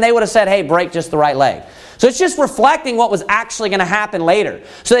broken, then they would have said, hey, break just the right leg. So it's just reflecting what was actually going to happen later.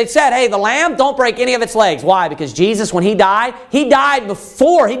 So they said, hey, the lamb, don't break any of its legs. Why? Because Jesus, when he died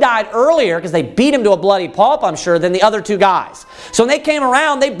earlier, because they beat him to a bloody pulp, I'm sure, than the other two guys. So when they came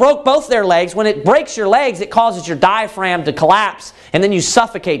around, they broke both their legs. When it breaks your legs, it causes your diaphragm to collapse, and then you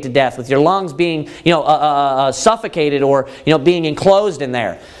suffocate to death with your lungs being suffocated or being enclosed in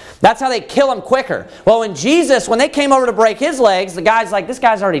there. That's how they kill him quicker. Well, when they came over to break his legs, the guy's like, this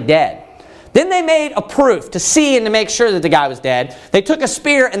guy's already dead. Then they made a proof to see and to make sure that the guy was dead. They took a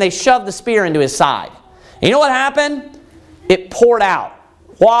spear and they shoved the spear into his side. And you know what happened? It poured out.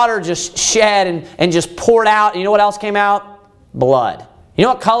 Water just shed and just poured out. And you know what else came out? Blood. You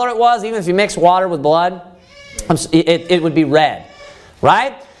know what color it was? Even if you mix water with blood, it would be red.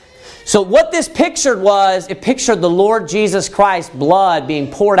 Right? So what this pictured was, it pictured the Lord Jesus Christ's blood being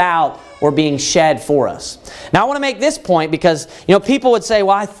poured out or being shed for us. Now I want to make this point because people would say,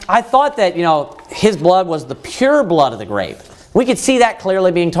 well, I thought that his blood was the pure blood of the grape. We could see that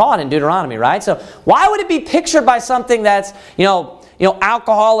clearly being taught in Deuteronomy, right? So why would it be pictured by something that's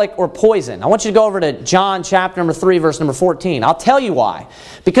alcoholic or poison? I want you to go over to John chapter number 3, verse number 14. I'll tell you why.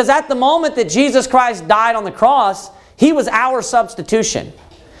 Because at the moment that Jesus Christ died on the cross, he was our substitution.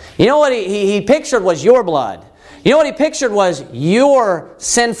 You know what he pictured was your blood. You know what he pictured was your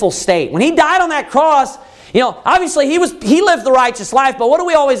sinful state. When he died on that cross, obviously he lived the righteous life, but what do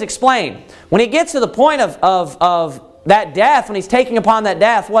we always explain? When he gets to the point of that death, when he's taking upon that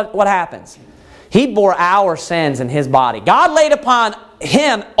death, what happens? He bore our sins in his body. God laid upon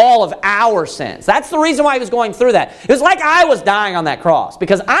him all of our sins. That's the reason why he was going through that. It was like I was dying on that cross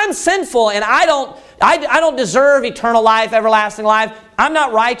because I'm sinful and I don't deserve eternal life, everlasting life. I'm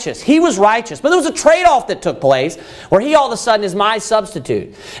not righteous. He was righteous. But there was a trade-off that took place where he all of a sudden is my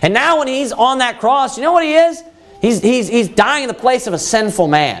substitute. And now when he's on that cross, you know what he is? He's dying in the place of a sinful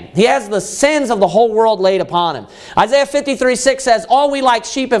man. He has the sins of the whole world laid upon him. Isaiah 53:6 says, all we like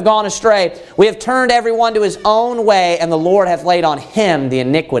sheep have gone astray. We have turned everyone to his own way, and the Lord hath laid on him the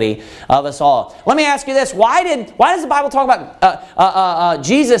iniquity of us all. Let me ask you this. Why does the Bible talk about,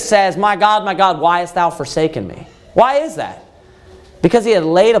 Jesus says, my God, why hast thou forsaken me? Why is that? Because he had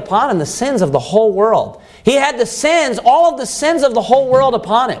laid upon him the sins of the whole world. He had the sins, all of the sins of the whole world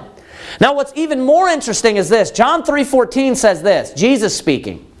upon him. Now what's even more interesting is this. John 3:14 says this, Jesus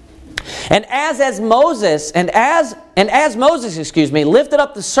speaking. And as Moses lifted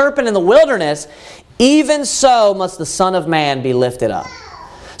up the serpent in the wilderness, even so must the Son of Man be lifted up.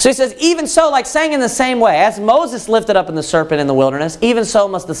 So he says, even so, like saying in the same way, as Moses lifted up the serpent in the wilderness, even so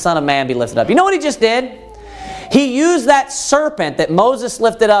must the Son of Man be lifted up. You know what he just did? He used that serpent that Moses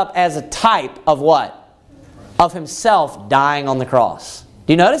lifted up as a type of what? Of himself dying on the cross.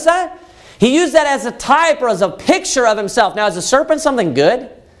 Do you notice that? He used that as a type or as a picture of himself. Now, is the serpent something good?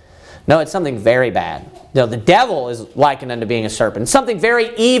 No, it's something very bad. The devil is likened unto being a serpent. It's something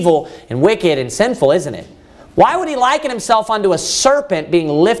very evil and wicked and sinful, isn't it? Why would he liken himself unto a serpent being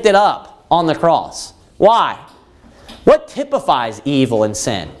lifted up on the cross? Why? What typifies evil and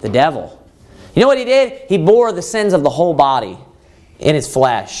sin? The devil. You know what he did? He bore the sins of the whole body in his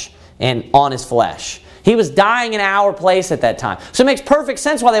flesh and on his flesh. He was dying in our place at that time. So it makes perfect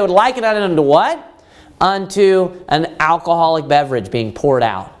sense why they would liken it unto what? Unto an alcoholic beverage being poured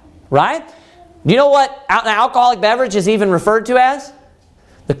out. Right? Do you know what an alcoholic beverage is even referred to as?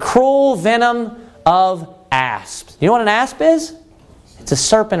 The cruel venom of asps. You know what an asp is? It's a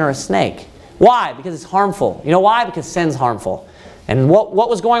serpent or a snake. Why? Because it's harmful. You know why? Because sin's harmful. And what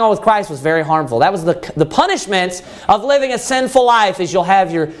was going on with Christ was very harmful. That was the punishments of living a sinful life is you'll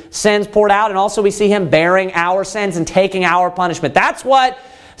have your sins poured out. And also we see him bearing our sins and taking our punishment. That's what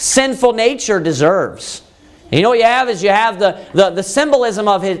sinful nature deserves. And you know what you have is you have the symbolism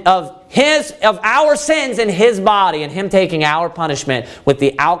of our sins in his body and him taking our punishment with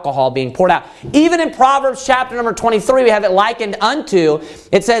the alcohol being poured out. Even in Proverbs chapter number 23, we have it likened unto,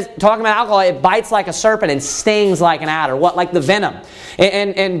 it says, talking about alcohol, it bites like a serpent and stings like an adder. What? Like the venom.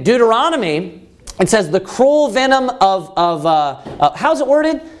 In Deuteronomy, it says the cruel venom of how's it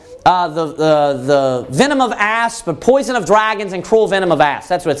worded? The venom of asp, the poison of dragons, and cruel venom of asp.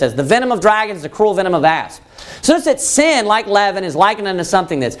 That's what it says. The venom of dragons, the cruel venom of asp. So notice that sin, like leaven, is likened unto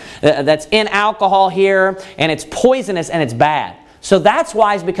something that's in alcohol here, and it's poisonous and it's bad. So that's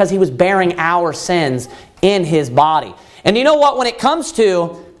why it's because he was bearing our sins in his body. And you know what? When it comes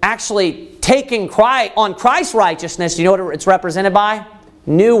to actually taking on Christ's righteousness, you know what it's represented by?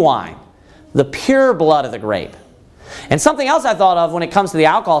 New wine. The pure blood of the grape. And something else I thought of when it comes to the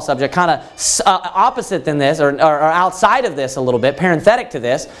alcohol subject, kind of opposite than this, or outside of this a little bit, parenthetic to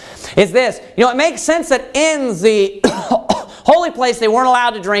this, is this. You know, it makes sense that in the holy place they weren't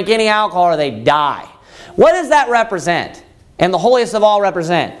allowed to drink any alcohol or they die. What does that represent? And the holiest of all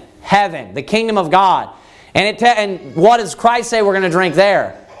represent? Heaven, the kingdom of God. And what does Christ say we're going to drink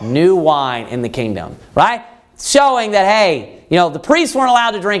there? New wine in the kingdom, right? Showing that, hey, the priests weren't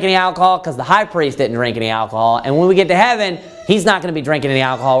allowed to drink any alcohol because the high priest didn't drink any alcohol. And when we get to heaven, he's not going to be drinking any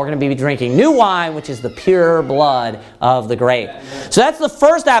alcohol. We're going to be drinking new wine, which is the pure blood of the grape. So that's the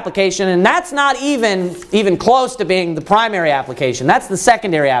first application, and that's not even close to being the primary application. That's the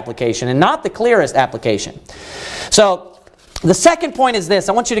secondary application and not the clearest application. So the second point is this.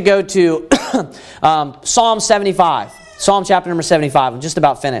 I want you to go to Psalm 75. Psalm chapter number 75. I'm just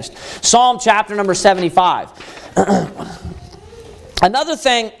about finished. Psalm chapter number 75. Another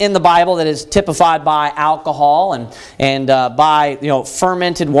thing in the Bible that is typified by alcohol and by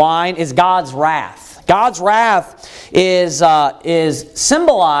fermented wine is God's wrath. God's wrath is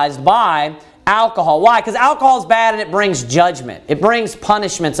symbolized by alcohol. Why? Because alcohol is bad and it brings judgment. It brings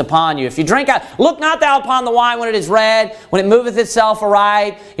punishments upon you. If you drink out, look not thou upon the wine when it is red, when it moveth itself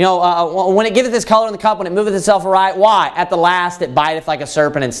aright, when it giveth its color in the cup, when it moveth itself aright. Why? At the last it biteth like a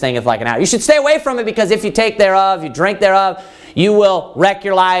serpent and stingeth like an arrow. You should stay away from it, because if you take thereof, you drink thereof, you will wreck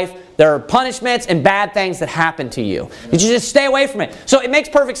your life. There are punishments and bad things that happen to you. You should just stay away from it. So it makes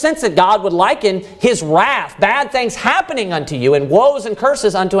perfect sense that God would liken His wrath, bad things happening unto you, and woes and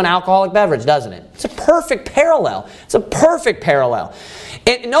curses unto an alcoholic beverage, doesn't it? It's a perfect parallel. It's a perfect parallel.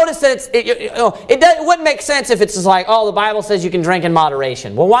 Notice that it wouldn't make sense if it's just like, oh, the Bible says you can drink in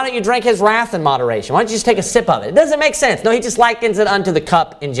moderation. Well, why don't you drink His wrath in moderation? Why don't you just take a sip of it? It doesn't make sense. No, He just likens it unto the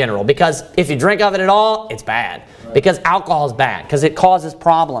cup in general, because if you drink of it at all, it's bad. Because alcohol is bad, because it causes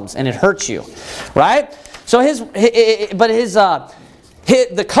problems and it hurts you, right? So the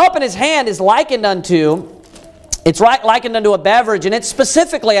cup in His hand is likened unto, likened unto a beverage, and it's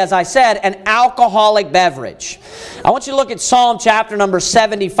specifically, as I said, an alcoholic beverage. I want you to look at Psalm chapter number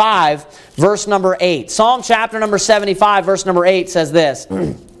 75, verse number 8. Psalm chapter number 75, verse number 8 says this: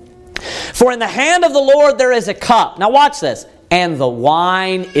 For in the hand of the Lord there is a cup. Now watch this. And the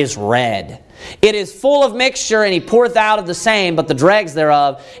wine is red. It is full of mixture, and He poureth out of the same, but the dregs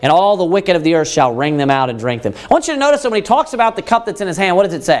thereof, and all the wicked of the earth shall wring them out and drink them. I want you to notice that when He talks about the cup that's in His hand, what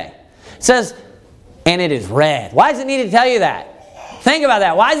does it say? It says, and it is red. Why does it need to tell you that? Think about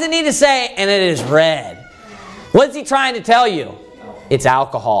that. Why does it need to say, and it is red? What is He trying to tell you? It's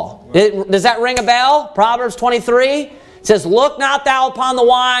alcohol. Does that ring a bell? Proverbs 23? It says, look not thou upon the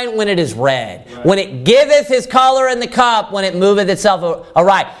wine when it is red, when it giveth his color in the cup, when it moveth itself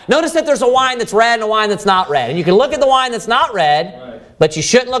aright. Notice that there's a wine that's red and a wine that's not red. And you can look at the wine that's not red, but you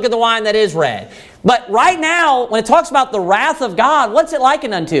shouldn't look at the wine that is red. But right now, when it talks about the wrath of God, what's it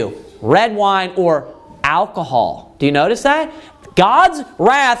likened unto? Red wine or alcohol. Do you notice that? God's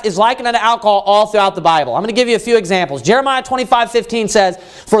wrath is likened unto alcohol all throughout the Bible. I'm going to give you a few examples. Jeremiah 25:15 says,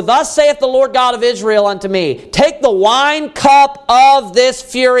 For thus saith the Lord God of Israel unto me, Take the wine cup of this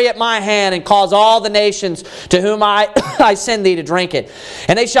fury at my hand, and cause all the nations to whom I send thee to drink it.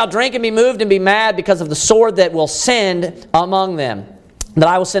 And they shall drink and be moved and be mad because of the sword that will send among them. That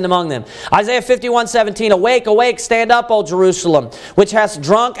I will send among them. Isaiah 51:17, Awake, awake, stand up, O Jerusalem, which hast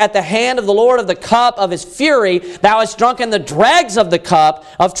drunk at the hand of the Lord of the cup of His fury. Thou hast drunken the dregs of the cup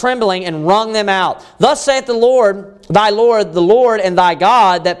of trembling, and wrung them out. Thus saith the Lord, thy Lord, the Lord and thy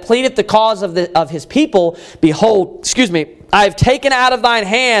God, that pleadeth the cause of His people. Behold, I have taken out of thine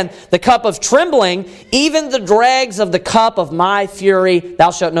hand the cup of trembling, even the dregs of the cup of my fury.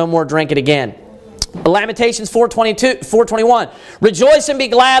 Thou shalt no more drink it again. Lamentations 4:21. Rejoice and be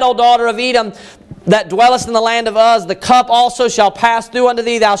glad, O daughter of Edom, that dwellest in the land of Uz. The cup also shall pass through unto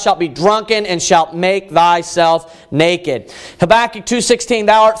thee. Thou shalt be drunken, and shalt make thyself naked. Habakkuk 2:16.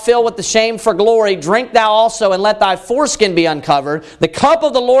 Thou art filled with the shame for glory. Drink thou also, and let thy foreskin be uncovered. The cup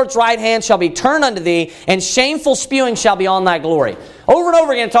of the Lord's right hand shall be turned unto thee, and shameful spewing shall be on thy glory. Over and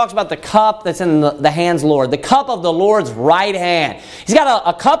over again it talks about the cup that's in the hands of the Lord. The cup of the Lord's right hand. He's got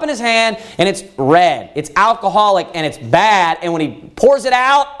a cup in His hand, and it's red. It's alcoholic, and it's bad. And when He pours it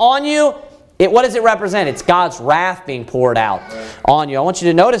out on you, what does it represent? It's God's wrath being poured out on you. I want you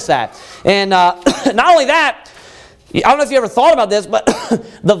to notice that. And not only that, I don't know if you ever thought about this, but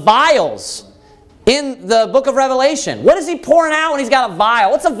the vials in the book of Revelation. What is He pouring out when He's got a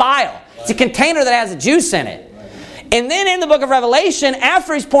vial? What's a vial? It's a container that has a juice in it. And then in the book of Revelation,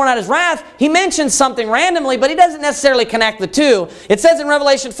 after He's pouring out His wrath, He mentions something randomly, but He doesn't necessarily connect the two. It says in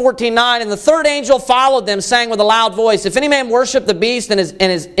Revelation 14:9, And the third angel followed them, saying with a loud voice, If any man worship the beast and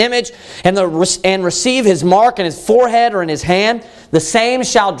his image, and receive his mark in his forehead or in his hand, the same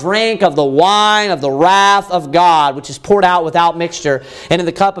shall drink of the wine of the wrath of God, which is poured out without mixture, and in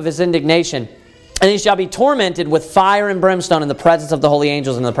the cup of His indignation. And he shall be tormented with fire and brimstone in the presence of the holy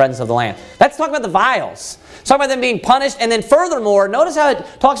angels and in the presence of the Lamb. That's talking about the vials. It's talking about them being punished. And then furthermore, notice how it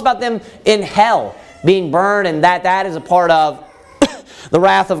talks about them in hell being burned, and that is a part of the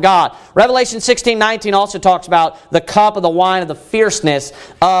wrath of God. Revelation 16:19 also talks about the cup of the wine of the fierceness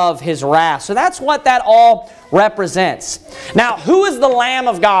of His wrath. So that's what that all represents. Now, who is the Lamb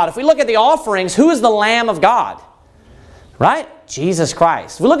of God? If we look at the offerings, who is the Lamb of God? Right? Jesus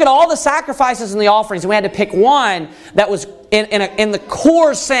Christ. If we look at all the sacrifices and the offerings, and we had to pick one that was in the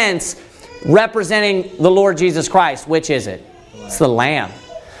core sense representing the Lord Jesus Christ, which is it? It's the Lamb.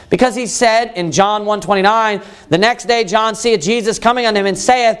 Because He said in John 1:29, the next day John seeth Jesus coming unto him and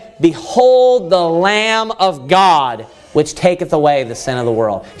saith, Behold the Lamb of God, which taketh away the sin of the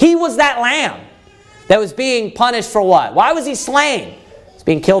world. He was that Lamb that was being punished for what? Why was He slain? He's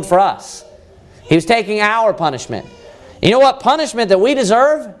being killed for us. He was taking our punishment. You know what punishment that we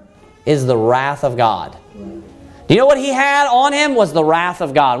deserve is the wrath of God. Do you know what He had on Him was the wrath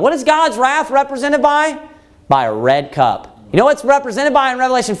of God. What is God's wrath represented by? By a red cup. You know what it's represented by in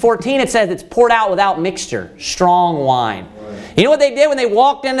Revelation 14? It says it's poured out without mixture, strong wine. You know what they did when they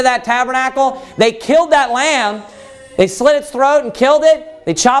walked into that tabernacle? They killed that lamb. They slit its throat and killed it.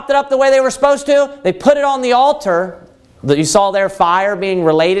 They chopped it up the way they were supposed to. They put it on the altar. You saw their fire being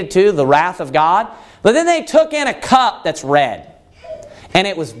related to the wrath of God. But then they took in a cup that's red. And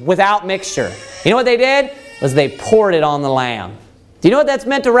it was without mixture. You know what they did? Was they poured it on the lamb. Do you know what that's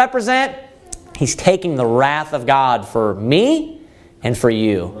meant to represent? He's taking the wrath of God for me and for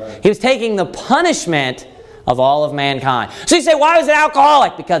you. Right. He was taking the punishment of all of mankind. So you say, why is it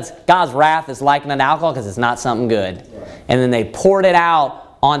alcoholic? Because God's wrath is likened unto alcohol because it's not something good. Right. And then they poured it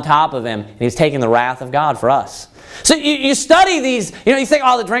out on top of Him. And He was taking the wrath of God for us. So you study these, you think,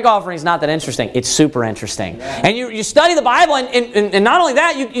 the drink offering is not that interesting. It's super interesting. Yeah. And you study the Bible, and not only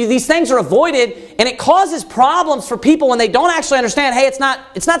that, these things are avoided, and it causes problems for people when they don't actually understand, hey, it's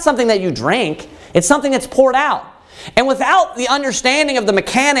not something that you drink, it's something that's poured out. And without the understanding of the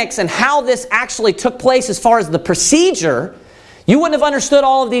mechanics and how this actually took place as far as the procedure, you wouldn't have understood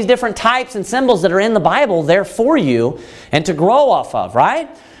all of these different types and symbols that are in the Bible there for you and to grow off of, right?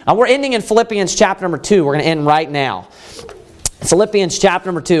 We're ending in Philippians chapter number 2. We're going to end right now. Philippians chapter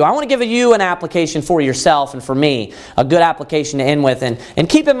number 2. I want to give you an application for yourself and for me, a good application to end with. And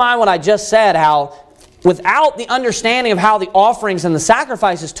keep in mind what I just said, how without the understanding of how the offerings and the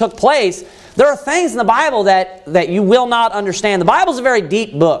sacrifices took place, there are things in the Bible that you will not understand. The Bible's a very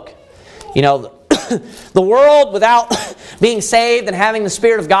deep book. The world, without being saved and having the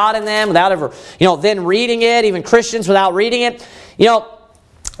Spirit of God in them, without ever, then reading it, even Christians without reading it,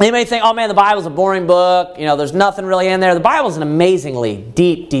 they may think, oh man, the Bible's a boring book. There's nothing really in there. The Bible's an amazingly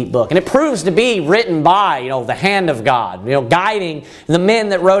deep, deep book. And it proves to be written by, the hand of God, guiding the men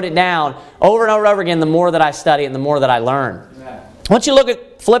that wrote it down over and over and over again the more that I study and the more that I learn. Yeah. Once you look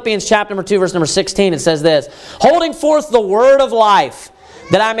at Philippians chapter number 2, verse number 16, it says this, holding forth the word of life,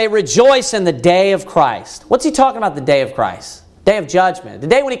 that I may rejoice in the day of Christ. What's he talking about, the day of Christ? Day of judgment. The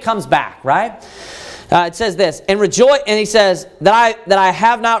day when He comes back, right? It says this, and rejoice, and he says, that I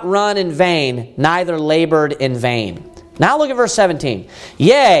have not run in vain, neither labored in vain. Now look at verse 17.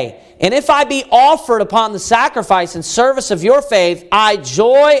 Yea, and if I be offered upon the sacrifice and service of your faith, I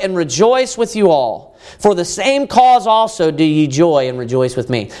joy and rejoice with you all. For the same cause also do ye joy and rejoice with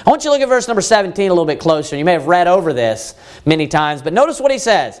me. I want you to look at verse number 17 a little bit closer. You may have read over this many times, but notice what he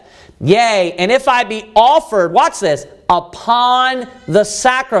says. Yea, and if I be offered, watch this, upon the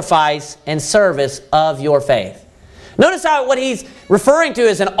sacrifice and service of your faith. Notice how what he's referring to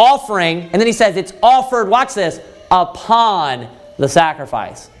is an offering, and then he says it's offered, watch this, upon the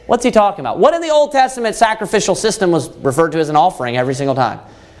sacrifice. What's he talking about? What in the Old Testament sacrificial system was referred to as an offering every single time?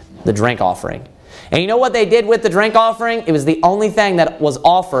 The drink offering. And you know what they did with the drink offering? It was the only thing that was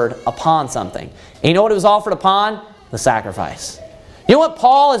offered upon something. And you know what it was offered upon? The sacrifice. You know what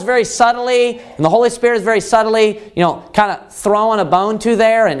Paul is very subtly, and the Holy Spirit is very subtly, kind of throwing a bone to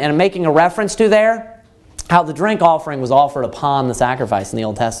there and making a reference to there? How the drink offering was offered upon the sacrifice in the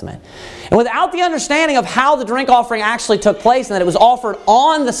Old Testament. And without the understanding of how the drink offering actually took place and that it was offered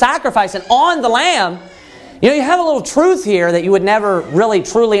on the sacrifice and on the lamb, you have a little truth here that you would never really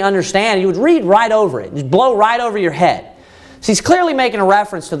truly understand. You would read right over it. Just blow right over your head. So he's clearly making a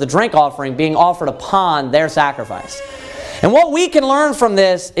reference to the drink offering being offered upon their sacrifice. And what we can learn from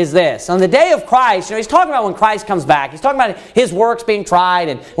this is this. On the day of Christ, he's talking about when Christ comes back. He's talking about His works being tried.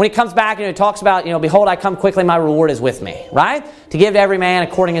 And when He comes back, He talks about, behold, I come quickly, my reward is with me. Right? To give to every man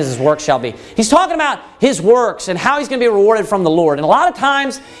according as his work shall be. He's talking about His works and how He's going to be rewarded from the Lord. And a lot of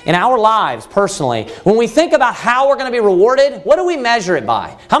times in our lives, personally, when we think about how we're going to be rewarded, what do we measure it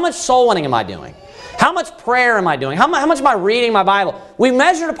by? How much soul winning am I doing? How much prayer am I doing? How much am I reading my Bible? We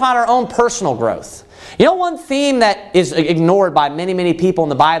measure it upon our own personal growth. You know, one theme that is ignored by many, many people in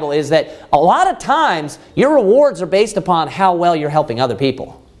the Bible is that a lot of times your rewards are based upon how well you're helping other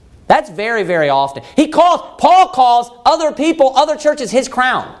people. That's very, very often. Paul calls other people, other churches, his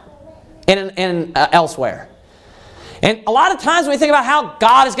crown elsewhere. And a lot of times when we think about how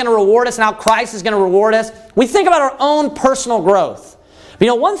God is going to reward us and how Christ is going to reward us, we think about our own personal growth. You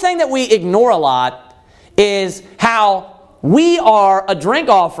know, one thing that we ignore a lot is how we are a drink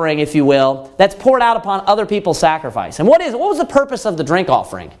offering, if you will, that's poured out upon other people's sacrifice. And what was the purpose of the drink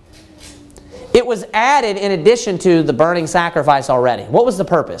offering? It was added in addition to the burning sacrifice already. What was the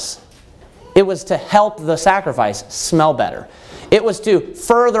purpose? It was to help the sacrifice smell better. It was to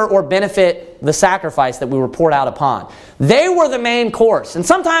further or benefit the sacrifice that we were poured out upon. They were the main course. And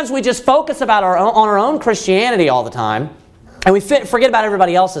sometimes we just focus on our own Christianity all the time, and we forget about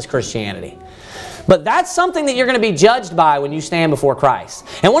everybody else's Christianity. But that's something that you're going to be judged by when you stand before Christ.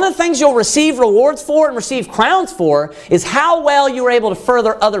 And one of the things you'll receive rewards for and receive crowns for is how well you were able to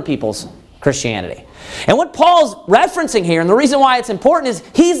further other people's Christianity. And what Paul's referencing here, and the reason why it's important, is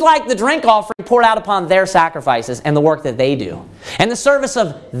he's like the drink offering poured out upon their sacrifices and the work that they do, and the service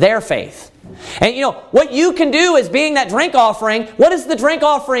of their faith. And you know, what you can do is being that drink offering, what does the drink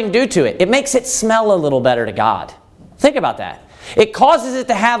offering do to it? It makes it smell a little better to God. Think about that. It causes it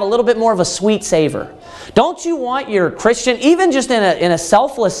to have a little bit more of a sweet savor. Don't you want your Christian, even just in a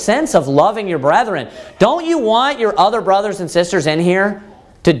selfless sense of loving your brethren, don't you want your other brothers and sisters in here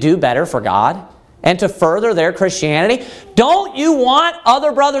to do better for God and to further their Christianity? Don't you want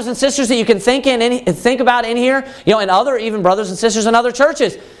other brothers and sisters that you can think about in here, you know, and other even brothers and sisters in other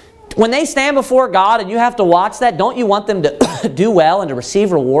churches, when they stand before God and you have to watch that, don't you want them to do well and to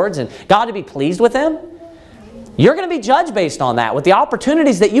receive rewards and God to be pleased with them? You're going to be judged based on that with the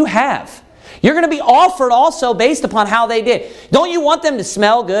opportunities that you have. You're going to be offered also based upon how they did. Don't you want them to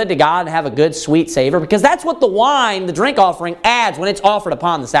smell good to God and have a good sweet savor? Because that's what the wine, the drink offering, adds when it's offered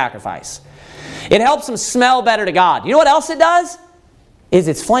upon the sacrifice. It helps them smell better to God. You know what else it does?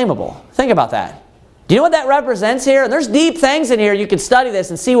 It's flammable. Think about that. Do you know what that represents here? And there's deep things in here. You can study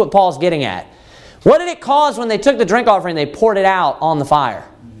this and see what Paul's getting at. What did it cause when they took the drink offering and they poured it out on the fire?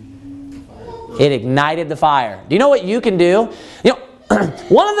 It ignited the fire. Do you know what you can do? You know,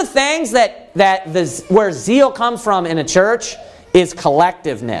 one of the things where zeal comes from in a church is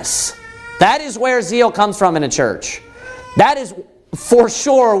collectiveness. That is where zeal comes from in a church. That is for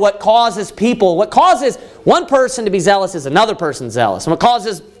sure what causes one person to be zealous is another person zealous. And what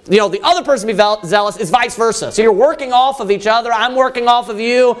causes the other person to be zealous is vice versa. So you're working off of each other. I'm working off of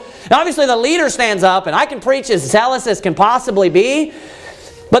you. And obviously the leader stands up, and I can preach as zealous as can possibly be.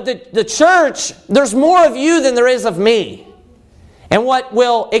 But the church, there's more of you than there is of me. And what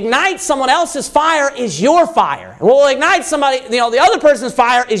will ignite someone else's fire is your fire. And what will ignite the other person's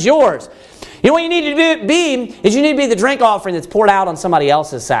fire is yours. You know what you need to you need to be the drink offering that's poured out on somebody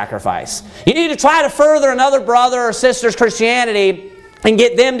else's sacrifice. You need to try to further another brother or sister's Christianity and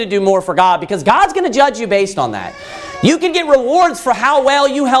get them to do more for God, because God's going to judge you based on that. You can get rewards for how well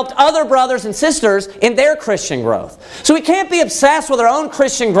you helped other brothers and sisters in their Christian growth. So we can't be obsessed with our own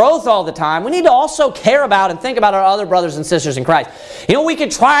Christian growth all the time. We need to also care about and think about our other brothers and sisters in Christ. You know, we could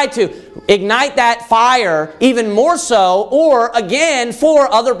try to ignite that fire even more so, or again,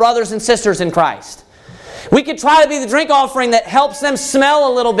 for other brothers and sisters in Christ. We could try to be the drink offering that helps them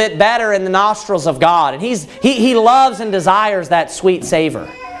smell a little bit better in the nostrils of God. And He loves and desires that sweet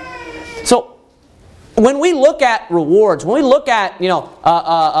savor. So when we look at rewards, when we look at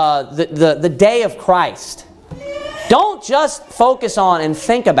the day of Christ, don't just focus on and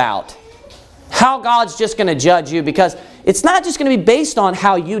think about how God's just going to judge you, because it's not just going to be based on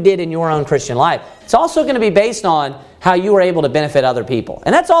how you did in your own Christian life. It's also going to be based on how you were able to benefit other people.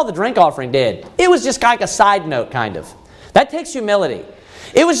 And that's all the drink offering did. It was just like a side note, kind of. That takes humility.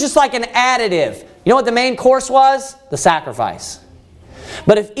 It was just like an additive. You know what the main course was? The sacrifice.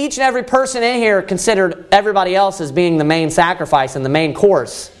 But if each and every person in here considered everybody else as being the main sacrifice and the main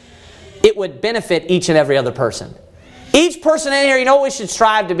course, it would benefit each and every other person. Each person in here, you know what we should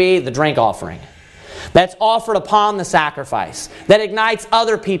strive to be? The drink offering. That's offered upon the sacrifice. That ignites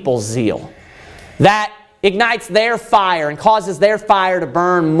other people's zeal. That ignites their fire and causes their fire to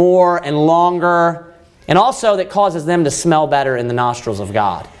burn more and longer. And also that causes them to smell better in the nostrils of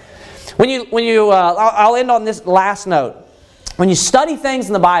God. I'll end on this last note. When you study things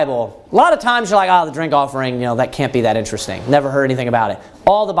in the Bible, a lot of times you're like, the drink offering, that can't be that interesting. Never heard anything about it.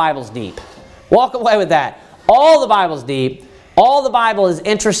 All the Bible's deep. Walk away with that. All the Bible's deep. All the Bible is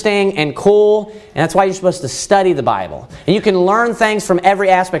interesting and cool, and that's why you're supposed to study the Bible. And you can learn things from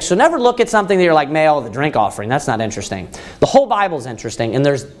every aspect. So never look at something that you're like, the drink offering, that's not interesting. The whole Bible is interesting, and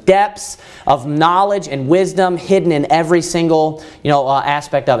there's depths of knowledge and wisdom hidden in every single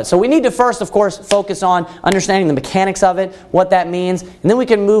aspect of it. So we need to first, of course, focus on understanding the mechanics of it, what that means, and then we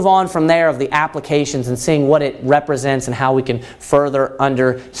can move on from there of the applications and seeing what it represents and how we can further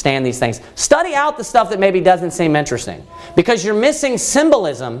understand these things. Study out the stuff that maybe doesn't seem interesting, because you're missing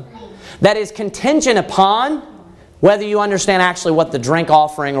symbolism that is contingent upon whether you understand actually what the drink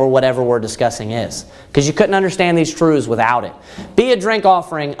offering or whatever we're discussing is. Because you couldn't understand these truths without it. Be a drink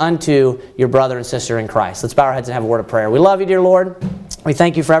offering unto your brother and sister in Christ. Let's bow our heads and have a word of prayer. We love you, dear Lord. We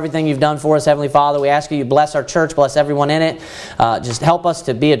thank you for everything you've done for us, Heavenly Father. We ask you to bless our church, bless everyone in it. Just help us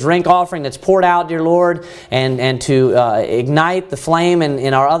to be a drink offering that's poured out, dear Lord, and to ignite the flame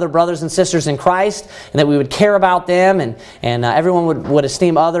in our other brothers and sisters in Christ, and that we would care about them, and everyone would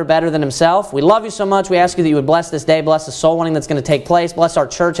esteem other better than himself. We love you so much. We ask you that you would bless this day, bless the soul winning that's going to take place, bless our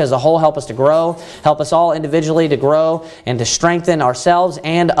church as a whole, help us to grow, help us all individually to grow and to strengthen ourselves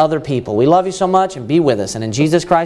and other people. We love you so much, and be with us. And in Jesus Christ,